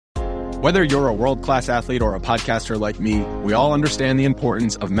Whether you're a world-class athlete or a podcaster like me, we all understand the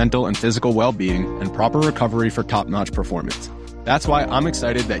importance of mental and physical well-being and proper recovery for top-notch performance. That's why I'm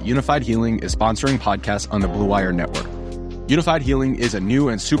excited that Unified Healing is sponsoring podcasts on the Blue Wire Network. Unified Healing is a new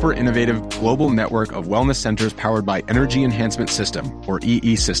and super innovative global network of wellness centers powered by Energy Enhancement System, or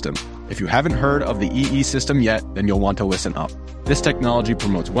EE System. If you haven't heard of the EE System yet, then you'll want to listen up. This technology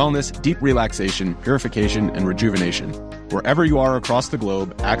promotes wellness, deep relaxation, purification, and rejuvenation. Wherever you are across the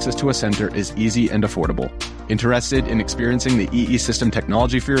globe, access to a center is easy and affordable. Interested in experiencing the EE System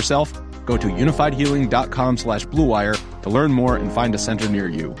technology for yourself? Go to unifiedhealing.com/bluewire to learn more and find a center near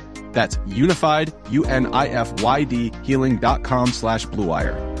you. That's unified, UNIFYD,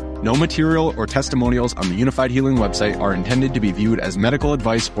 healing.com/bluewire. No material or testimonials on the Unified Healing website are intended to be viewed as medical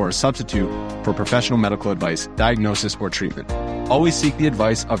advice or a substitute for professional medical advice, diagnosis, or treatment. Always seek the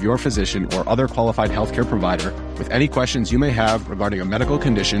advice of your physician or other qualified healthcare provider with any questions you may have regarding a medical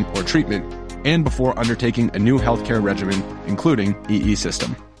condition or treatment and before undertaking a new healthcare regimen, including EE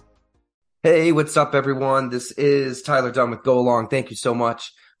System. Hey, what's up, everyone? This is Tyler Dunn with Go Along. Thank you so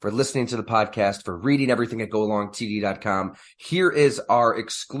much for listening to the podcast, for reading everything at GoAlongTD.com. Here is our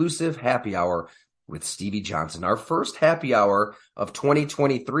exclusive happy hour with Stevie Johnson, our first happy hour of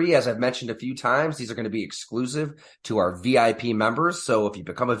 2023. As I've mentioned a few times, these are going to be exclusive to our VIP members. So if you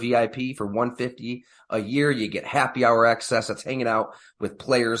become a VIP for $150 a year, you get happy hour access. That's hanging out with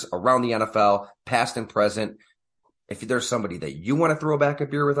players around the NFL, past and present. If there's somebody that you want to throw back a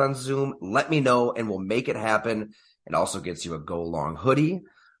beer with on Zoom, let me know and we'll make it happen. It also gets you a Go Along hoodie,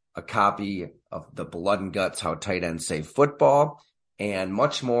 a copy of the Blood and Guts, How Tight Ends Save Football, and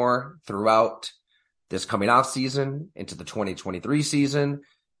much more throughout this coming off season into the 2023 season.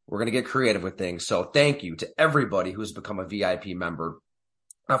 We're going to get creative with things. So thank you to everybody who's become a VIP member.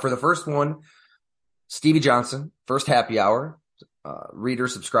 Now for the first one, Stevie Johnson, first happy hour,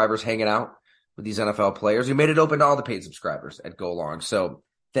 readers, subscribers hanging out with these NFL players. We made it open to all the paid subscribers at Go Along. So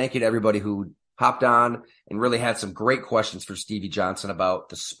thank you to everybody who hopped on and really had some great questions for Stevie Johnson about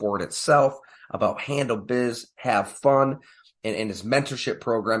the sport itself, about Handle Biz, Have Fun, and his mentorship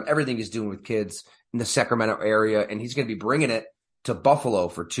program, everything he's doing with kids in the Sacramento area. And he's going to be bringing it to Buffalo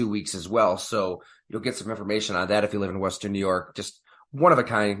for 2 weeks as well. So you'll get some information on that if you live in Western New York. Just one of a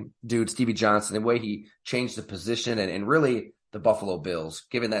kind dude, Stevie Johnson, the way he changed the position and really the Buffalo Bills,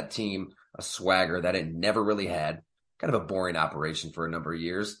 giving that team a swagger that it never really had. Kind of a boring operation for a number of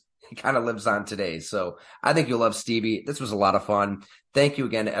years. He kind of lives on today. So I think you'll love Stevie. This was a lot of fun. Thank you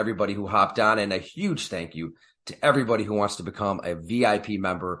again to everybody who hopped on, and a huge thank you to everybody who wants to become a VIP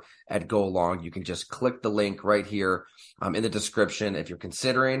member at Go Along. You can just click the link right here in the description if you're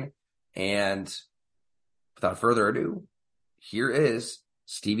considering. And without further ado, here is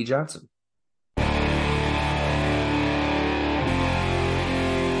Stevie Johnson.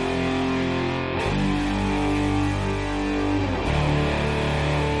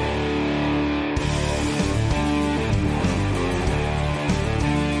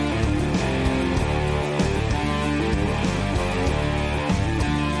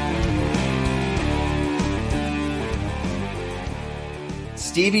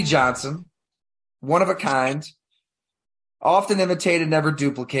 Stevie Johnson, one of a kind, often imitated, never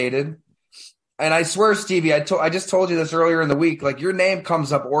duplicated. And I swear, Stevie, I just told you this earlier in the week, like your name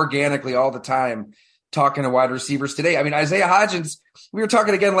comes up organically all the time talking to wide receivers today. I mean, Isaiah Hodgins, we were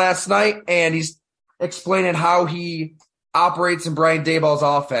talking again last night, and he's explaining how he operates in Brian Daboll's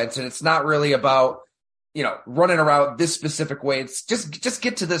offense. And it's not really about, running around this specific way. It's just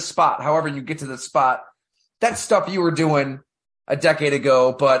get to this spot, however you get to this spot. That's stuff you were doing a decade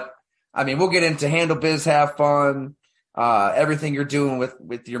ago, but I mean, we'll get into Handle Biz, Have Fun, everything you're doing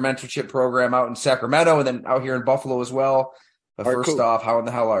with your mentorship program out in Sacramento and then out here in Buffalo as well. But first off, how in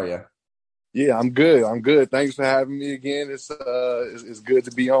the hell are you? Yeah, I'm good. Thanks for having me again. It's good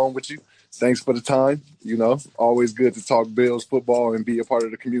to be on with you. Thanks for the time. Always good to talk Bills football and be a part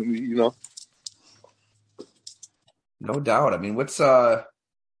of the community. No doubt. I mean,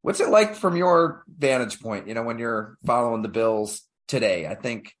 what's it like from your vantage point, when you're following the Bills today? I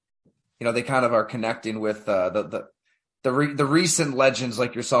think, they kind of are connecting with the recent legends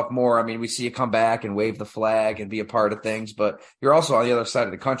like yourself more. I mean, we see you come back and wave the flag and be a part of things, but you're also on the other side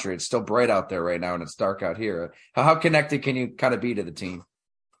of the country. It's still bright out there right now and it's dark out here. How connected can you kind of be to the team?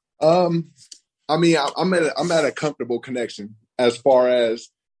 I mean, I'm at a comfortable connection as far as,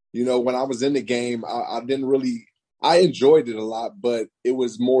 when I was in the game, I enjoyed it a lot, but it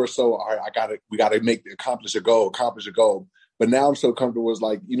was more so, all right, we got to accomplish a goal. But now I'm so comfortable. It's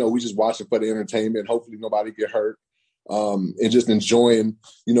like, we just watch it for the entertainment. Hopefully nobody get hurt. and just enjoying,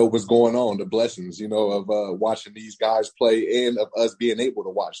 what's going on, the blessings, of watching these guys play and of us being able to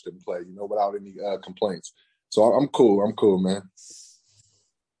watch them play, without any complaints. So I'm cool. I'm cool, man.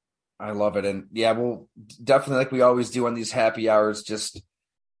 I love it. And yeah, we'll definitely, like we always do on these happy hours, just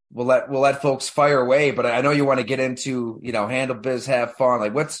we'll let folks fire away. But I know you want to get into, handle biz, have fun.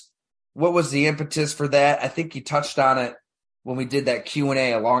 Like what was the impetus for that? I think you touched on it when we did that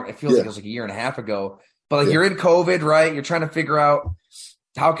Q&A it feels like it was like a year and a half ago. But you're in COVID, right? You're trying to figure out,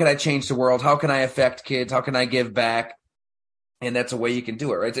 how can I change the world? How can I affect kids? How can I give back? And that's a way you can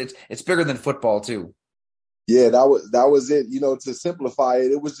do it, right? It's bigger than football too. Yeah, that was it. To simplify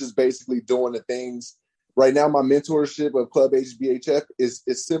it, it was just basically doing the things. Right now, my mentorship of Club HBHF is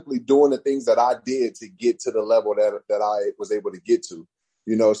simply doing the things that I did to get to the level that I was able to get to.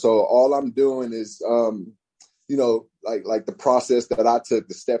 So all I'm doing is, like the process that I took,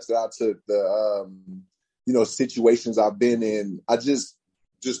 the steps that I took, the situations I've been in. I just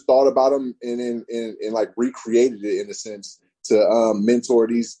thought about them and like recreated it in a sense to mentor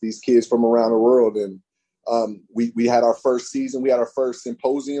these kids from around the world. And we had our first season. We had our first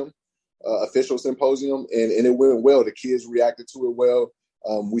symposium, official symposium, and it went well. The kids reacted to it well.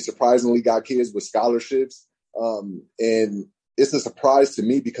 We surprisingly got kids with scholarships, and it's a surprise to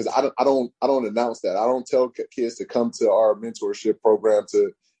me because I don't announce that. I don't tell kids to come to our mentorship program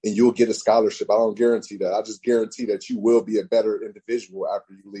and you'll get a scholarship. I don't guarantee that. I just guarantee that you will be a better individual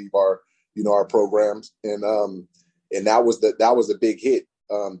after you leave our programs. And that was a big hit.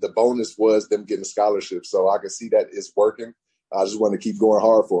 The bonus was them getting scholarships. So I can see that it's working. I just want to keep going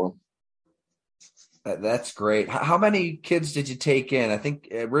hard for them. That's great. How many kids did you take in? I think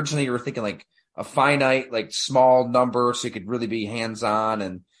originally you were thinking like a finite, like small number, so you could really be hands-on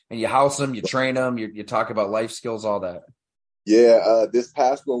and you house them, you train them, you talk about life skills, all that. Yeah, this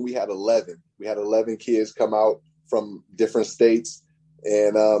past one we had 11. We had 11 kids come out from different states,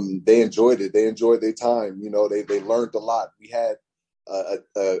 and they enjoyed it. They enjoyed their time. They learned a lot. We had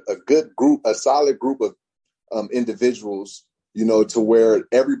a good group, a solid group of individuals, to where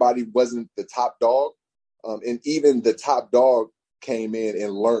everybody wasn't the top dog, and even the top dog came in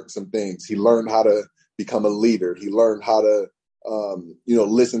and learned some things. He learned how to become a leader. He learned how to,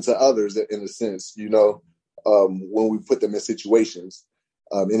 listen to others in a sense, when we put them in situations.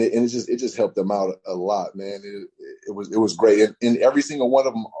 And it just helped them out a lot, man. It was great. And every single one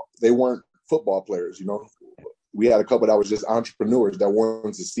of them, they weren't football players, We had a couple that was just entrepreneurs that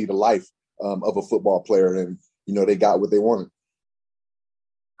wanted to see the life of a football player, and, they got what they wanted.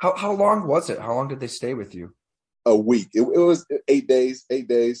 How long was it? How long did they stay with you? A week. It was 8 days.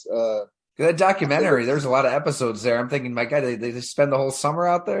 That documentary, there's a lot of episodes there. I'm thinking, my God, they just spend the whole summer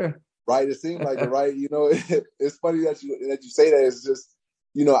out there? Right. It seemed like it, right? It's funny that you say that. It's just,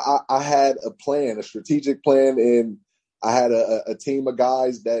 I had a plan, a strategic plan, and I had a team of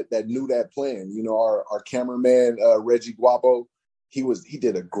guys that knew that plan. Our cameraman, Reggie Guapo, he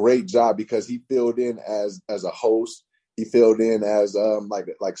did a great job because he filled in as a host. He filled in as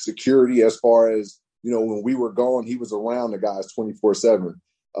like security, as far as, when we were gone, he was around the guys 24/7.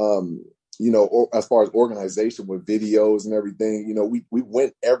 As far as organization with videos and everything, we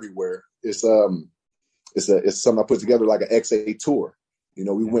went everywhere. It's something I put together like an XA tour.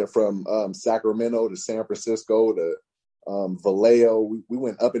 We went from Sacramento to San Francisco to Vallejo. We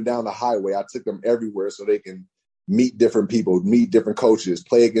went up and down the highway. I took them everywhere so they can meet different people, meet different coaches,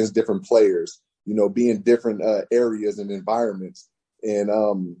 play against different players, be in different areas and environments, and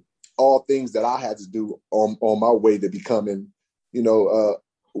all things that I had to do on my way to becoming,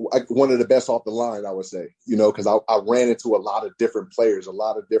 one of the best off the line, I would say, because I ran into a lot of different players, a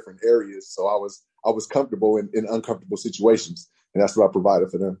lot of different areas. So I was comfortable in uncomfortable situations, and that's what I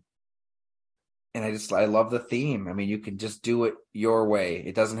provided for them. And I love the theme. I mean, you can just do it your way.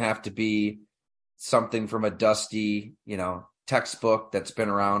 It doesn't have to be something from a dusty, textbook that's been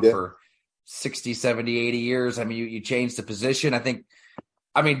around for 60, 70, 80 years. I mean, you change the position.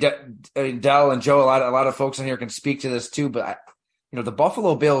 I mean, Del and Joe, a lot of folks in here can speak to this too, but the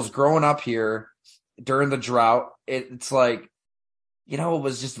Buffalo Bills growing up here during the drought, it's like, it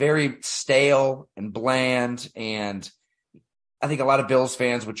was just very stale and bland. And I think a lot of Bills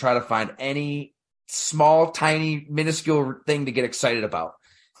fans would try to find any small, tiny, minuscule thing to get excited about.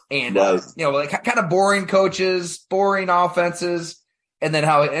 And, like kind of boring coaches, boring offenses. And then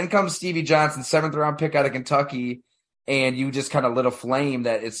in comes Stevie Johnson, 7th round pick out of Kentucky. And you just kind of lit a flame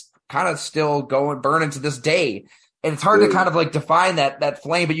that it's kind of still burning to this day. And it's hard to kind of like define that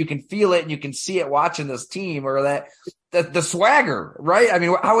flame, but you can feel it and you can see it watching this team, or that the swagger, right? I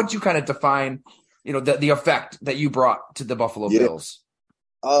mean, how would you kind of define, the effect that you brought to the Buffalo Bills?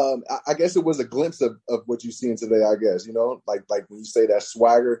 I guess it was a glimpse of what you're seeing today. I guess like when you say that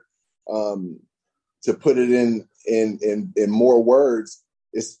swagger, to put it in more words,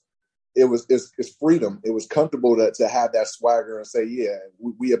 it's freedom. It was comfortable to have that swagger and say, yeah,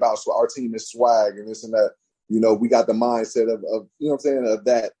 we about our team is swag and this and that. We got the mindset of what I'm saying, of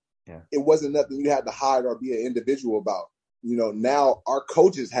that. Yeah. It wasn't nothing you had to hide or be an individual about. Now our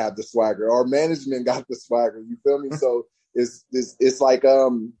coaches have the swagger, our management got the swagger. You feel me? So it's like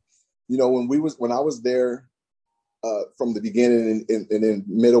when I was there from the beginning and then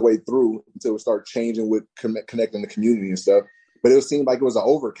midway through until it started changing with connecting the community and stuff. But it seemed like it was an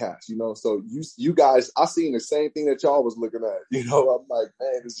overcast, So you guys, I seen the same thing that y'all was looking at. I'm like,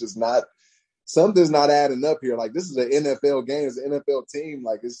 man, it's just not. Something's not adding up here. Like, this is an NFL game. It's an NFL team.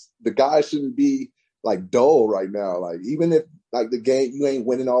 Like, the guys shouldn't be like dull right now. Like, even if like the game, you ain't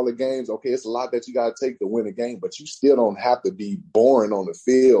winning all the games. Okay, it's a lot that you got to take to win a game, but you still don't have to be boring on the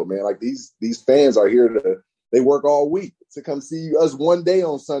field, man. Like these fans are here they work all week to come see us one day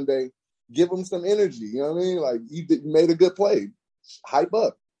on Sunday. Give them some energy. You know what I mean? Like, you made a good play. Hype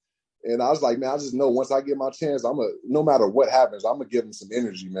up. And I was like, man, I just know once I get my chance, no matter what happens, I'm gonna give them some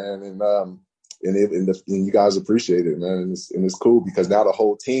energy, man. And you guys appreciate it, man. And it's cool because now the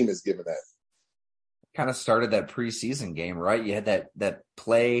whole team is giving that. Kind of started that preseason game, right? You had that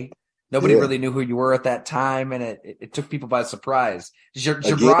play. Nobody really knew who you were at that time, and it took people by surprise.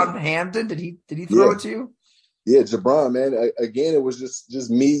 Jabron Hamden, did he throw it to you? Yeah, Jabron, man. Again, it was just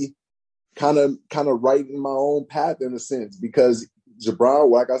me kind of writing my own path in a sense, because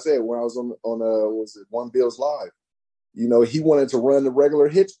Jabron, like I said, when I was on One Bills Live, he wanted to run the regular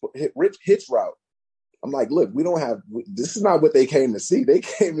hitch route. I'm like, look, this is not what they came to see. They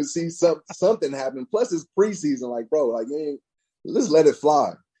came to see something happen. Plus it's preseason. Like, bro, like, let's let it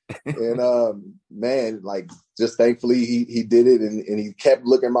fly. And man, like, just thankfully he did it and he kept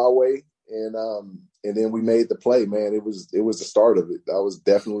looking my way. And then we made the play, man. It was the start of it. That was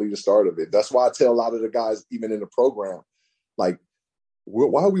definitely the start of it. That's why I tell a lot of the guys, even in the program, like,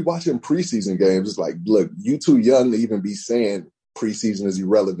 why are we watching preseason games? It's like, look, you too young to even be saying preseason is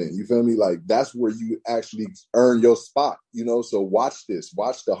irrelevant. You feel me? Like, that's where you actually earn your spot, So watch this.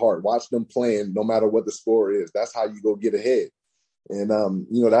 Watch the heart. Watch them playing no matter what the score is. That's how you go get ahead. And,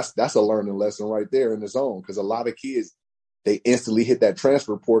 that's a learning lesson right there in the zone, because a lot of kids, they instantly hit that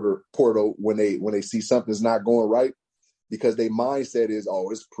transfer portal when they see something's not going right, because their mindset is, oh,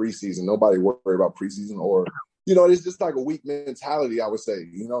 it's preseason. Nobody worry about preseason, or it's just like a weak mentality, I would say.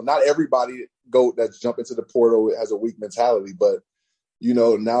 Not everybody that's jump into the portal has a weak mentality, but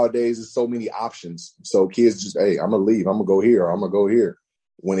nowadays there's so many options. So kids just, hey, I'm gonna leave. I'm gonna go here. Or I'm gonna go here.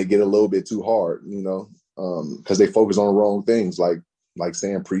 When it get a little bit too hard, because they focus on the wrong things, like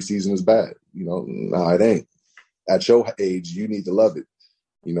saying preseason is bad. No, it ain't. At your age, you need to love it.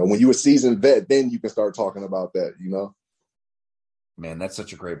 When you're a seasoned vet, then you can start talking about that. Man, that's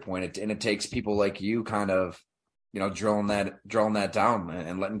such a great point. And it takes people like you kind of, drilling that down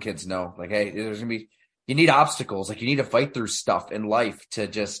and letting kids know, like, hey, you need obstacles. Like, you need to fight through stuff in life to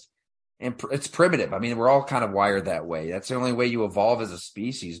just, and it's primitive. I mean, we're all kind of wired that way. That's the only way you evolve as a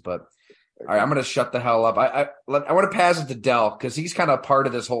species. But all right, I'm going to shut the hell up. I want to pass it to Del, because he's kind of part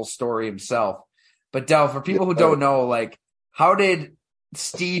of this whole story himself. But Del, for people who don't know, like, how did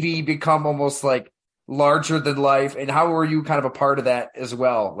Stevie become almost like larger than life, and how were you kind of a part of that as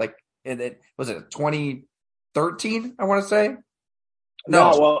well? Like, was it 2013? I want to say.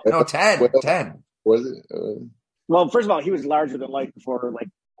 No, 10. Was it? Well, first of all, he was larger than life before, like,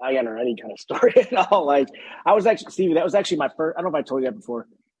 I enter any kind of story at all. Like, I was actually, Stevie, that was actually my first. I don't know if I told you that before.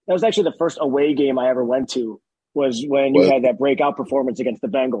 That was actually the first away game I ever went to. Was when you had that breakout performance against the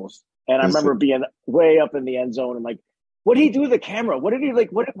Bengals. And I remember being way up in the end zone and like, what did he do to the camera? What did he like?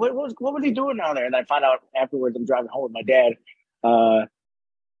 What was he doing down there? And I found out afterwards, I'm driving home with my dad.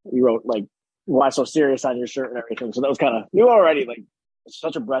 He wrote like, "Why so serious" on your shirt and everything. So that was kind of, you already like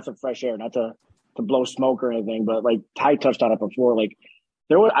such a breath of fresh air, not to blow smoke or anything, but like Ty touched on it before. Like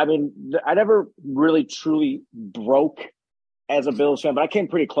I never really truly broke as a Bills fan, but I came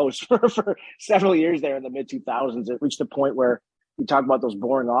pretty close for several years there in the mid 2000s. It reached a point where you talk about those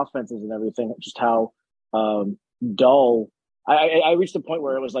boring offenses and everything, just how dull. I reached a point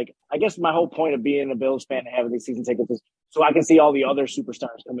where it was like, I guess my whole point of being a Bills fan and having these season tickets is so I can see all the other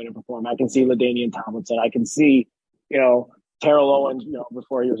superstars come in and perform. I can see LaDainian Tomlinson. I can see, Terrell Owens,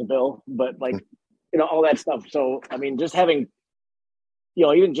 before he was a Bill, but like, all that stuff. So, I mean, just having,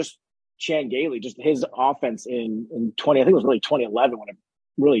 even just Chan Gailey, just his offense in 20, I think it was really 2011 when it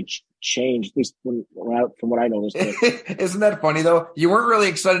really changed, at least from what I noticed. Isn't that funny though? You weren't really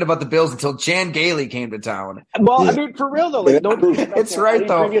excited about the Bills until Chan Gailey came to town. Well, I mean, for real though, like it's right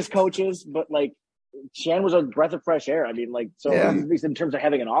though. Previous coaches, but like Chan was a breath of fresh air. I mean, like at least in terms of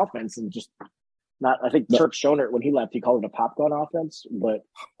having an offense and just not. I think Turk Schoenert, when he left, he called it a popgun offense. But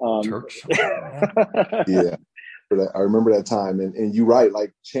Turk yeah. I remember that time, and you're right.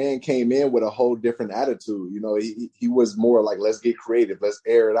 Like Chan came in with a whole different attitude. You know, he was more like, let's get creative, let's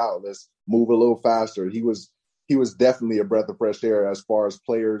air it out, let's move a little faster. He was definitely a breath of fresh air as far as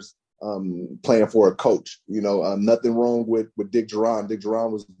players playing for a coach. You know, nothing wrong with Dick Duran. Dick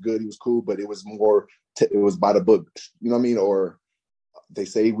Duran was good, he was cool, but it was more it was by the book. You know what I mean? Or they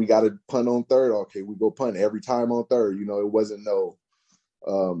say we got to punt on third. Okay, we go punt every time on third. You know, it wasn't no.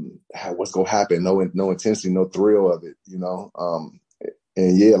 What's gonna happen? No intensity, no thrill of it, you know.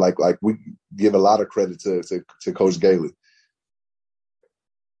 And yeah, like we give a lot of credit to Coach Gailey.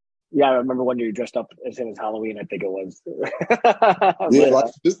 Yeah, I remember one year you dressed up as him as Halloween. I think it was. Yeah,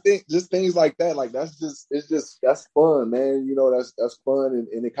 like just things like that. Like that's fun, man. You know, that's fun,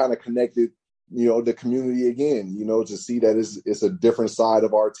 and it kind of connected, you know, the community again. You know, to see that it's a different side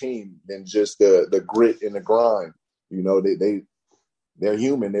of our team than just the grit and the grind. You know, they're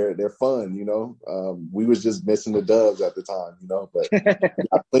human. They're fun, you know. We was just missing the doves at the time, you know, but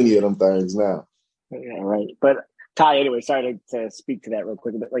got plenty of them things now. Yeah, right. But Ty, anyway, sorry to speak to that real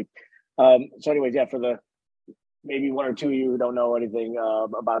quick, but like, so anyways, yeah, for the maybe one or two of you who don't know anything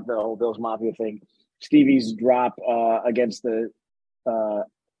about the whole Bills Mafia thing, Stevie's drop against the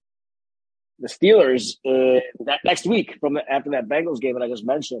Steelers that next week after that Bengals game that I just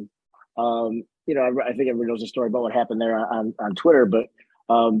mentioned. You know, I think everybody knows the story about what happened there on Twitter, but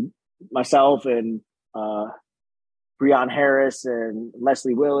myself and Breon Harris and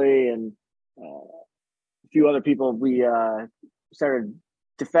Leslie Willie and a few other people, we started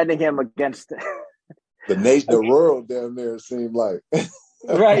defending him against the nation, the world down there. It seemed like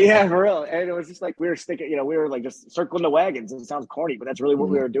right, yeah, for real. And it was just like we were sticking, you know, we were like just circling the wagons. It sounds corny, but that's really what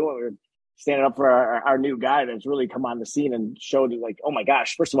we were doing. We were standing up for our new guy that's really come on the scene and showed like, oh my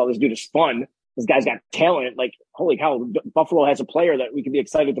gosh, first of all, this dude is fun. This guy's got talent. Like, holy cow, Buffalo has a player that we can be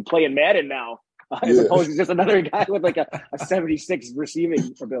excited to play in Madden now, as opposed to just another guy with like a 76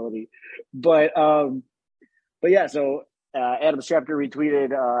 receiving ability. But yeah, so Adam Schefter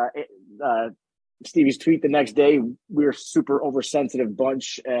retweeted Stevie's tweet the next day. We were super oversensitive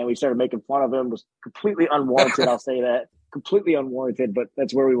bunch, and we started making fun of him. It was completely unwarranted. I'll say that, completely unwarranted, but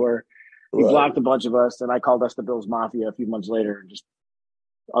that's where we were. He blocked a bunch of us, and I called us the Bills Mafia a few months later. And just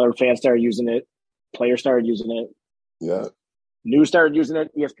other fans started using it, players started using it, news started using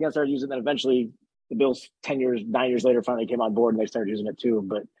it, ESPN started using it, and eventually the Bills 9 years later finally came on board and they started using it too.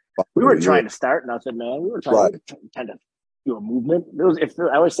 But we weren't trying to start nothing, man. We were trying to do a movement.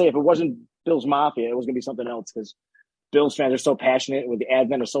 I always say if it wasn't Bills Mafia, it was going to be something else, because Bills fans are so passionate. With the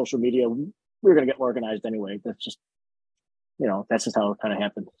advent of social media, we were going to get organized anyway. That's just, you know, that's just how it kind of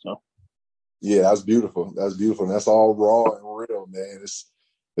happened. So. Yeah, that's beautiful. That's beautiful. And that's all raw and real, man.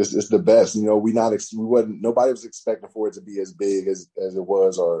 It's the best. You know, nobody was expecting for it to be as big as it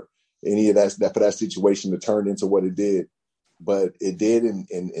was, or any of that for that situation to turn into what it did. But it did, and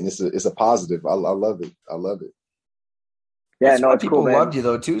it's a positive. I love it. I love it. Yeah, no, people loved you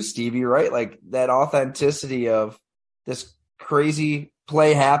though too, Stevie, right? Like that authenticity of this crazy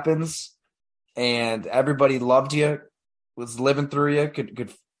play happens and everybody loved you, was living through you,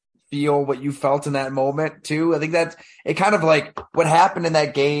 could feel what you felt in that moment too. I think that's it, kind of like what happened in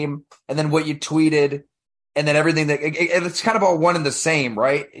that game and then what you tweeted and then everything that it's kind of all one and the same,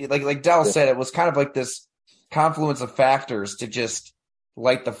 right? Like Dell said, it was kind of like this confluence of factors to just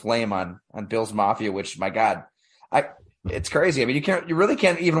light the flame on Bills Mafia, which, my God, it's crazy. I mean, you really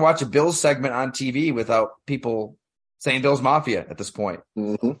can't even watch a Bills segment on TV without people saying Bills Mafia at this point.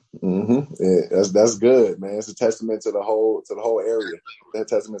 Yeah, that's good, man. It's a testament to the whole area. That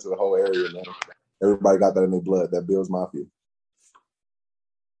testament to the whole area, man. Everybody got that in their blood. That Bills Mafia.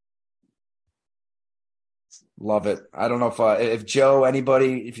 Love it. I don't know if Joe,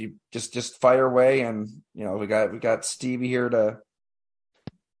 anybody, if you just fire away, and you know we got Stevie here to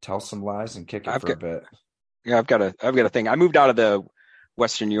tell some lies and kick it for a bit. Yeah, I've got a thing. I moved out of the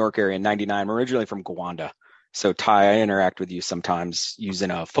Western New York area in '99. I'm originally from Gowanda. So Ty, I interact with you sometimes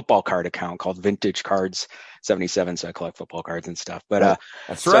using a football card account called Vintage Cards 77. So I collect football cards and stuff. But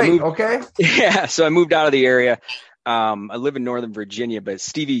that's right. Okay. Yeah. So I moved out of the area. I live in Northern Virginia, but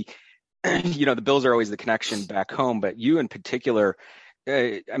Stevie, you know, the Bills are always the connection back home. But you in particular,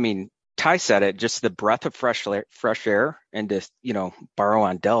 I mean, Ty said it, just the breath of fresh air, and to, you know, borrow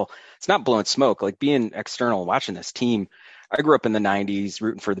on Dell. It's not blowing smoke, like being external, watching this team. I grew up in the 90s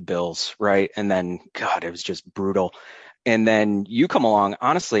rooting for the Bills, right? And then, God, it was just brutal. And then you come along,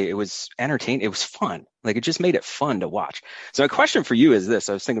 honestly, it was entertaining. It was fun. Like, it just made it fun to watch. So my question for you is this.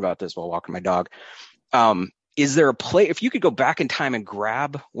 I was thinking about this while walking my dog. Is there a play, if you could go back in time and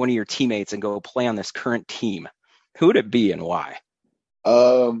grab one of your teammates and go play on this current team, who would it be and why?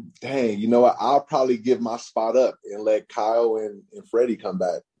 Dang, you know what? I'll probably give my spot up and let Kyle and Freddie come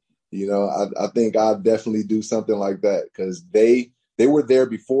back. You know, I think I'll definitely do something like that because they were there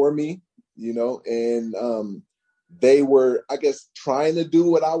before me, you know, and they were, I guess, trying to do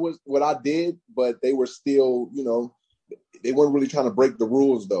what I did, but they were still, you know, they weren't really trying to break the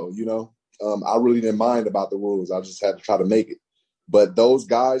rules though, you know. I really didn't mind about the rules. I just had to try to make it. But those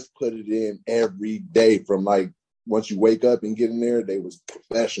guys put it in every day from like once you wake up and get in there, they was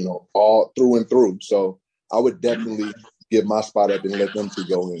professional all through and through. So I would definitely give my spot up and let them two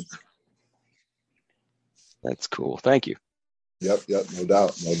go in. That's cool. Thank you. Yep. No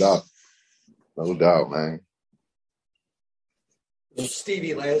doubt, man.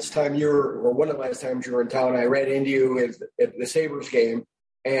 Stevie, last time one of the last times you were in town, I ran into you at the Sabres game,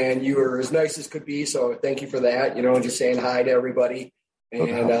 and you were as nice as could be. So thank you for that. You know, just saying hi to everybody,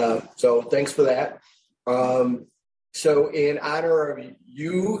 and so thanks for that. So in honor of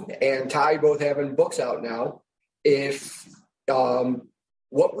you and Ty both having books out now,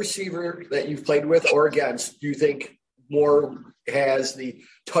 what receiver that you've played with or against do you think more has the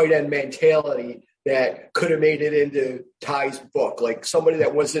tight end mentality that could have made it into Ty's book? Like somebody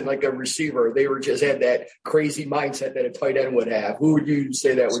that wasn't like a receiver, they just had that crazy mindset that a tight end would have. Who would you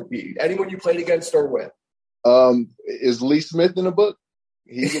say that would be? Anyone you played against or with? Is Lee Smith in the book?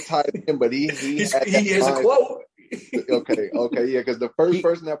 He's a tight end, but he has a quote. Okay, yeah, because the first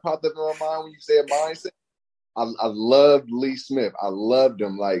person that popped up in my mind when you said mindset, I loved Lee Smith. I loved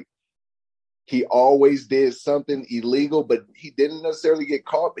him. Like, he always did something illegal, but he didn't necessarily get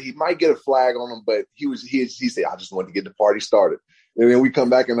caught. He might get a flag on him, but he said, I just wanted to get the party started. And then we come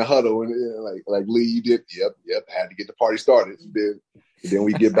back in the huddle and like Lee, you did. Yep. I had to get the party started. Then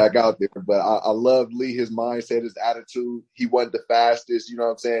we get back out there. But I loved Lee, his mindset, his attitude. He wasn't the fastest, you know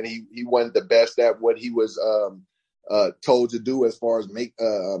what I'm saying? He wasn't the best at what he was told to do as far as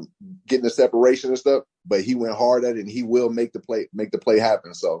getting the separation and stuff, but he went hard at it and he will make the play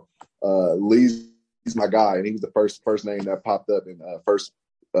happen. So he's my guy, and he was the first name that popped up and first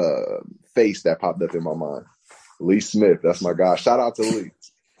face that popped up in my mind. Lee Smith, that's my guy. Shout out to Lee.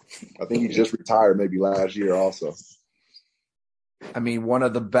 I think he just retired maybe last year also. I mean, one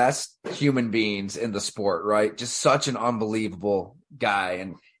of the best human beings in the sport, right? Just such an unbelievable guy.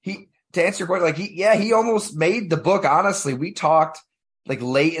 And to answer your question, like he almost made the book. Honestly, we talked like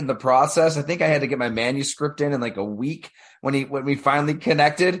late in the process. I think I had to get my manuscript in like a week when we finally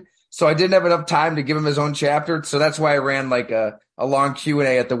connected. So I didn't have enough time to give him his own chapter. So that's why I ran like a long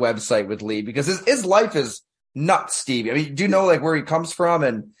Q&A at the website with Lee, because his life is nuts, Steve. I mean, do you know like where he comes from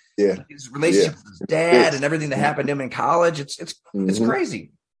and his relationship with his dad and everything that happened to him in college? It's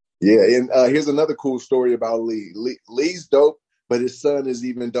crazy. Yeah, and here's another cool story about Lee. Lee's dope, but his son is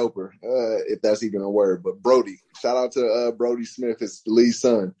even doper, if that's even a word. But Brody, shout out to Brody Smith, his Lee's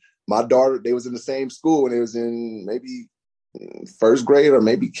son. My daughter, they was in the same school, and it was in maybe first grade or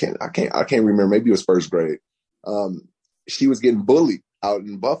maybe I can't remember. Maybe it was first grade. She was getting bullied out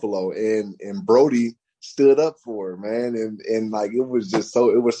in Buffalo, and Brody stood up for her, man, and like it was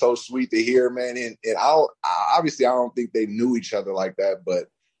so sweet to hear, man. And I don't think they knew each other like that, but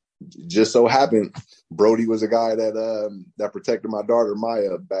just so happened Brody was a guy that protected my daughter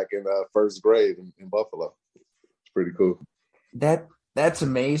Maya back in first grade in Buffalo. It's pretty cool. That's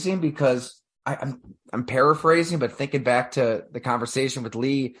amazing, because I'm paraphrasing, but thinking back to the conversation with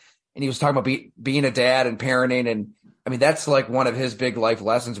Lee, and he was talking about being a dad and parenting, and I mean that's like one of his big life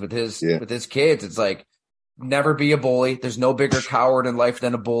lessons with his kids. It's like never be a bully. There's no bigger coward in life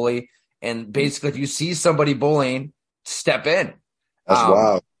than a bully, and basically if you see somebody bullying, step in. That's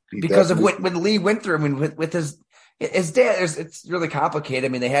wild. Because of what Lee went through. I mean, with his dad, it's really complicated. I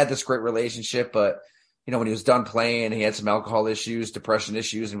mean, they had this great relationship, but you know, when he was done playing, he had some alcohol issues, depression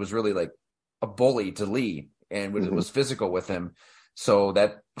issues, and was really like a bully to Lee, and was physical with him. So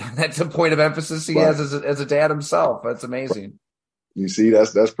that's a point of emphasis he has as a dad himself. That's amazing. You see,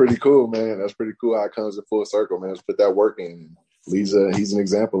 that's pretty cool, man. That's pretty cool how it comes in full circle, man. Let's put that work in. He's an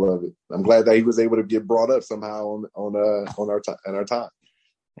example of it. I'm glad that he was able to get brought up somehow on our time.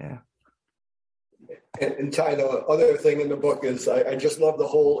 Yeah. And Ty, the other thing in the book is I just love the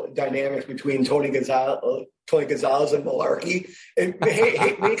whole dynamics between Tony Gonzalez and Mularkey. It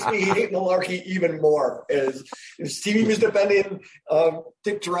makes me hate Mularkey even more. As Stevie was defending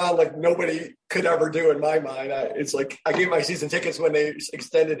Dick Duran like nobody could ever do in my mind. It's like I gave my season tickets when they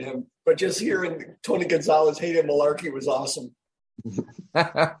extended him, but just hearing Tony Gonzalez hating Mularkey was awesome.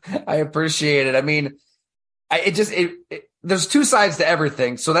 I appreciate it. I mean, there's two sides to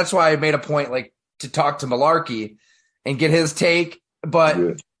everything, so that's why I made a point like to talk to Mularkey and get his take,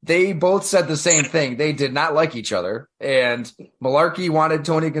 but they both said the same thing. They did not like each other, and Mularkey wanted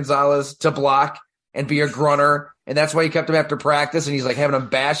Tony Gonzalez to block and be a grunter, and that's why he kept him after practice, and he's like having him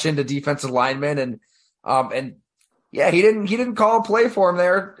bash into defensive linemen, and yeah, he didn't call a play for him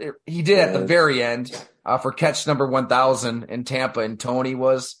there. He did at the very end for catch number 1,000 in Tampa, and Tony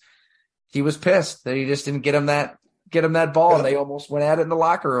was pissed that he just didn't get him that ball, and they almost went at it in the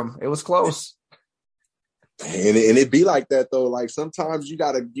locker room. It was close. And it be like that though. Like sometimes you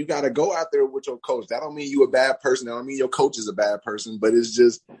gotta go out there with your coach. That don't mean you a bad person. That don't mean your coach is a bad person. But it's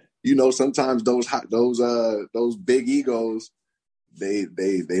just, sometimes those big egos, they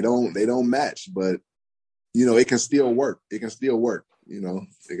don't match. But it can still work. It can still work. It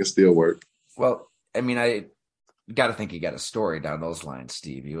can still work. Well, I mean, I got to think you got a story down those lines,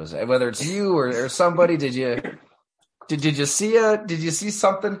 Steve. Whether it's you or somebody. Did you see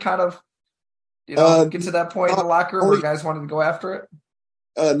something kind of? Get to that point in the locker room where guys wanted to go after it?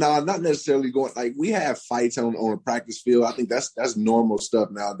 No, not necessarily going. Like we have fights on a practice field. I think that's normal stuff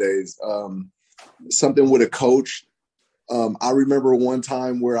nowadays. Something with a coach. I remember one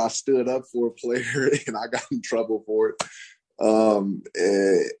time where I stood up for a player and I got in trouble for it.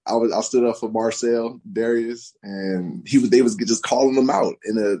 I stood up for Marcel Darius, and they was just calling him out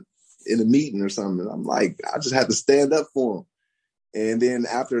in a meeting or something. I'm like, I just had to stand up for him. And then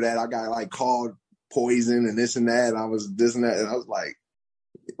after that, I got like called poison and this and that. And I was this and that. And I was like,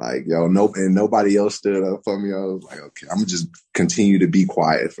 yo, nope. And nobody else stood up for me. I was like, okay, I'm gonna just continue to be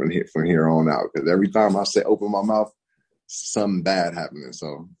quiet from here on out. Cause every time I open my mouth, something bad happening. So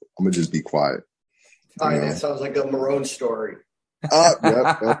I'm gonna just be quiet. That sounds like a Marone story. Yep,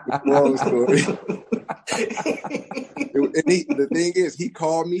 Marone story. The thing is, he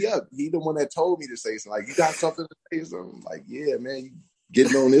called me up. He the one that told me to say something. Like, you got something to say? So I'm like, yeah, man, you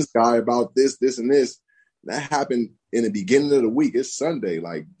getting on this guy about this, and this. That happened in the beginning of the week. It's Sunday.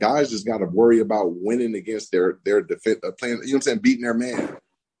 Like, guys just got to worry about winning against their defense, playing. You know what I'm saying? Beating their man.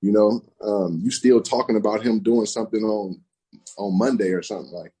 You still talking about him doing something on Monday or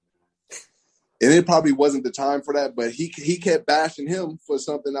something like. And it probably wasn't the time for that, but he kept bashing him for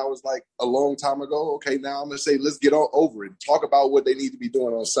something that was like a long time ago. Okay, now I'm going to say, let's get over it. Talk about what they need to be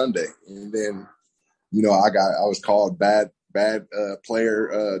doing on Sunday. And then, I was called bad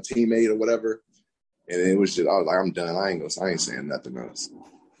player, teammate or whatever. And it was just, I was like, I'm done. I ain't saying nothing else.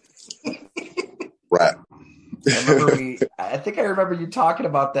 Right. I think I remember you talking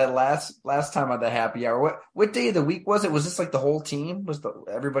about that last time on the happy hour. What day of the week was it? Was this like the whole team? Was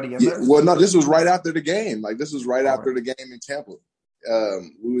everybody in there? Well, no, this was right after the game. Like this was right after the game in Tampa.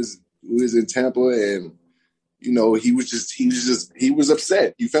 We was in Tampa, and he was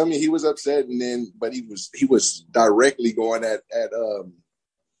upset. You feel me? He was upset, and then but he was directly going at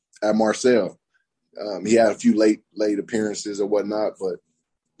Marcel. He had a few late appearances or whatnot, but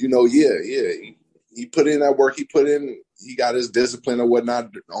he put in that work. He got his discipline or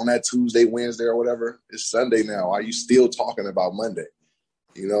whatnot on that Tuesday, Wednesday, or whatever. It's Sunday now. Are you still talking about Monday?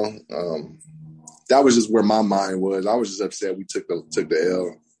 That was just where my mind was. I was just upset we took the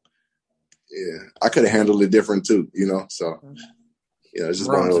L. Yeah, I could have handled it different too. So it's just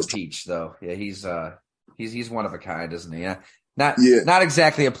one of those. Peach though. Yeah, he's one of a kind, isn't he? Not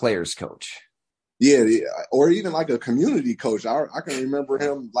exactly a player's coach. Yeah, or even like a community coach. I can remember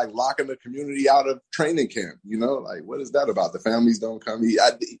him like locking the community out of training camp. Like what is that about? The families don't come.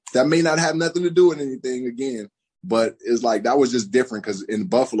 That may not have nothing to do with anything again, but it's like that was just different because in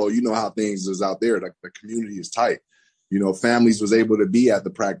Buffalo, how things is out there. Like the community is tight. Families was able to be at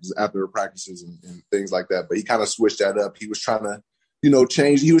the practice after the practices and things like that. But he kind of switched that up. He was trying to,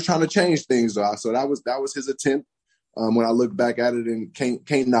 change. He was trying to change things. So that was his attempt. When I look back at it and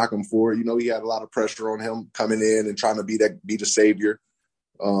can't knock him for it, he had a lot of pressure on him coming in and trying to be the savior.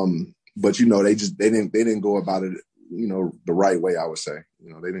 But they didn't go about it, the right way. I would say,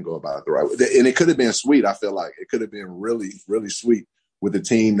 they didn't go about it the right way, and it could have been sweet. I feel like it could have been really, really sweet with the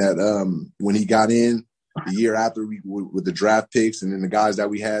team that when he got in the year after with the draft picks and then the guys that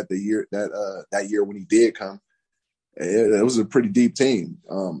we had the year that year when he did come, it was a pretty deep team.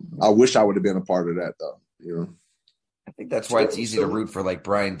 I wish I would have been a part of that though. I think that's why it's easy to root for like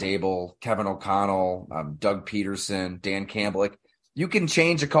Brian Dable, Kevin O'Connell, Doug Peterson, Dan Campbell. Like, you can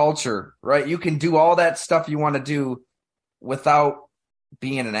change a culture, right? You can do all that stuff you want to do without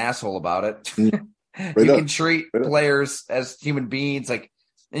being an asshole about it. You can treat players as human beings, like,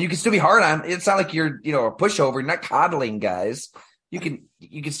 and you can still be hard on. It's not like you're, a pushover. You're not coddling guys. You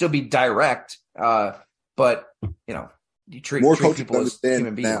can still be direct, but you treat people as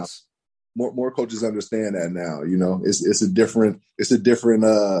human beings. Now. More coaches understand that now. It's a different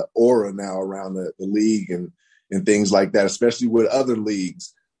aura now around the league and things like that, especially with other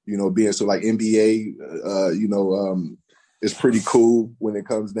leagues. Being so like NBA, is pretty cool when it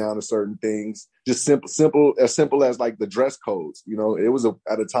comes down to certain things. Just simple as like the dress codes. It was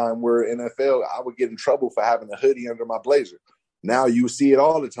at a time where NFL, I would get in trouble for having a hoodie under my blazer. Now you see it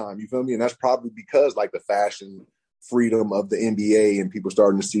all the time. You feel me? And that's probably because like the fashion freedom of the NBA and people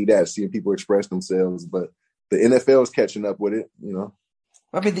starting to seeing people express themselves. But the NFL is catching up with it.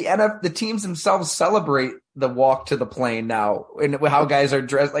 I mean, the teams themselves celebrate the walk to the plane now, and how guys are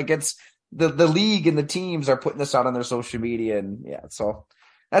dressed. Like, it's the league and the teams are putting this out on their social media, and so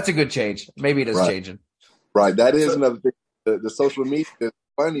that's a good change. Maybe it is changing. Right, that is another thing. The social media is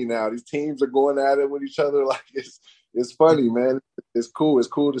funny now. These teams are going at it with each other like it's funny, man. It's cool. It's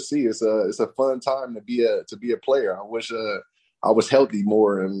cool to see. It's a fun time to be a player. I wish I was healthy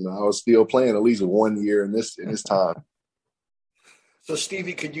more and I was still playing at least 1 year in this time. So,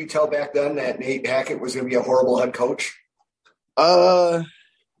 Stevie, could you tell back then that Nate Hackett was going to be a horrible head coach? I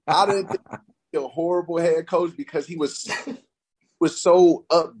didn't think he was a horrible head coach because he was so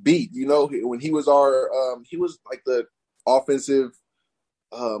upbeat. When he was he was like the offensive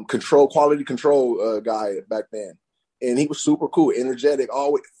quality control guy back then. And he was super cool, energetic,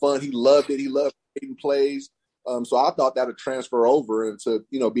 always fun. He loved it. He loved creating plays. So I thought that would transfer over into,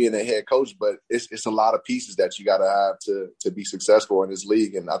 being a head coach. But it's a lot of pieces that you got to have to be successful in this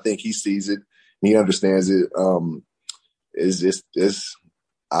league. And I think he sees it. He understands it.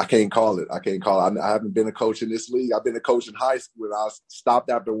 I can't call it. I haven't been a coach in this league. I've been a coach in high school. And I stopped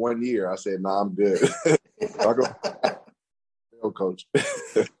after 1 year. I said, "Nah, I'm good." I'll go coach.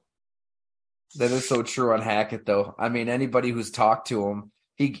 That is so true on Hackett, though. I mean, anybody who's talked to him,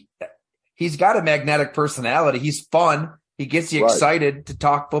 he's got a magnetic personality. He's fun. He gets you excited to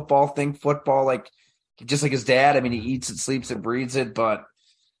talk football, think football, like just like his dad. I mean, he eats it, sleeps it, breathes it. But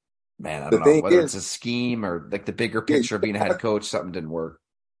man, I don't know whether it's a scheme or like the bigger picture of being a head coach. Something didn't work.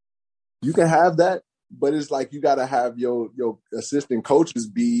 You can have that, but it's like you got to have your assistant coaches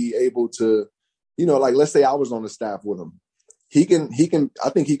be able to, like let's say I was on the staff with him. I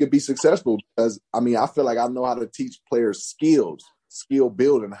think he could be successful because, I feel like I know how to teach players skill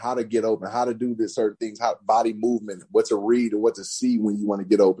building, how to get open, how to do this certain things, how body movement, what to read or what to see when you want to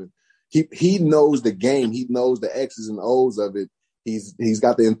get open. He knows the game. He knows the X's and O's of it. He's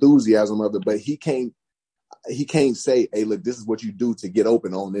got the enthusiasm of it, but he can't say, "Hey, look, this is what you do to get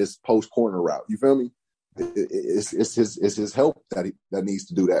open on this post corner route." You feel me? It's his help that needs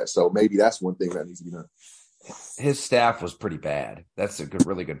to do that. So maybe that's one thing that needs to be done. His staff was pretty bad. That's a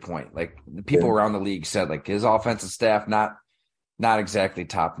really good point. Like the people around the league said, like his offensive staff not exactly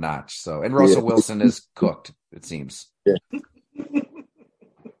top notch. So, and Russell Wilson is cooked, it seems. Yeah,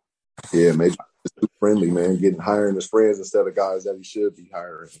 maybe just too friendly, man. Hiring his friends instead of guys that he should be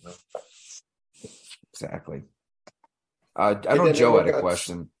hiring. Exactly. I know Joe had a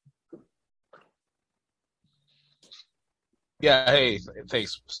question. Yeah, hey,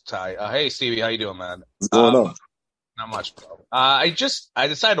 thanks, Ty. Hey, Stevie, how you doing, man? What's going on? Not much, bro. I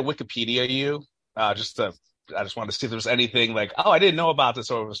decided to Wikipedia you. I just wanted to see if there was anything like, I didn't know about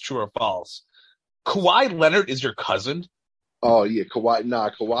this, or if it was true or false. Kawhi Leonard is your cousin? Oh yeah, Kawhi. Nah,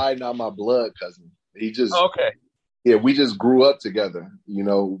 Kawhi not my blood cousin. He just okay. Yeah, we just grew up together.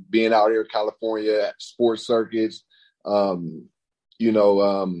 Being out here in California, sports circuits. And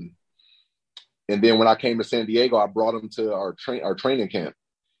then when I came to San Diego, I brought him to our training camp.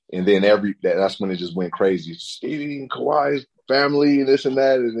 And then that's when it just went crazy. Stevie and Kawhi's family and this and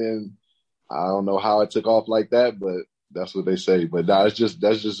that. And then I don't know how it took off like that, but that's what they say. But that's just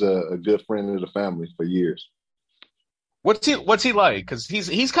a good friend of the family for years. What's he like? Because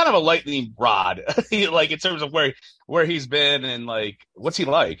he's kind of a lightning rod, like in terms of where he's been and like what's he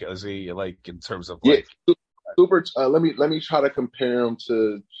like? Is he like in terms of like super? Let me try to compare him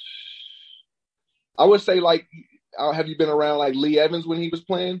to. I would say like, have you been around like Lee Evans when he was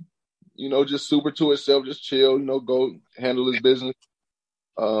playing? Just super to himself, just chill. Go handle his business.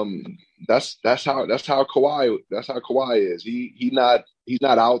 That's how Kawhi is. He's not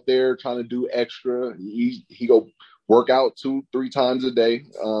out there trying to do extra. He go work out 2-3 times a day.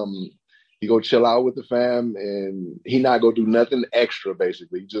 He go chill out with the fam, and he not go do nothing extra.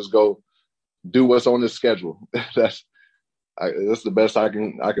 Basically, just go do what's on his schedule. That's the best I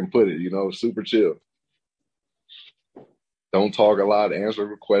can put it. Super chill. Don't talk a lot,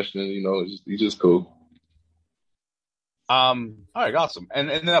 answer questions. He's just cool. All right, awesome. And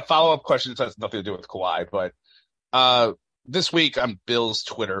then a follow-up question has nothing to do with Kawhi, but this week on Bill's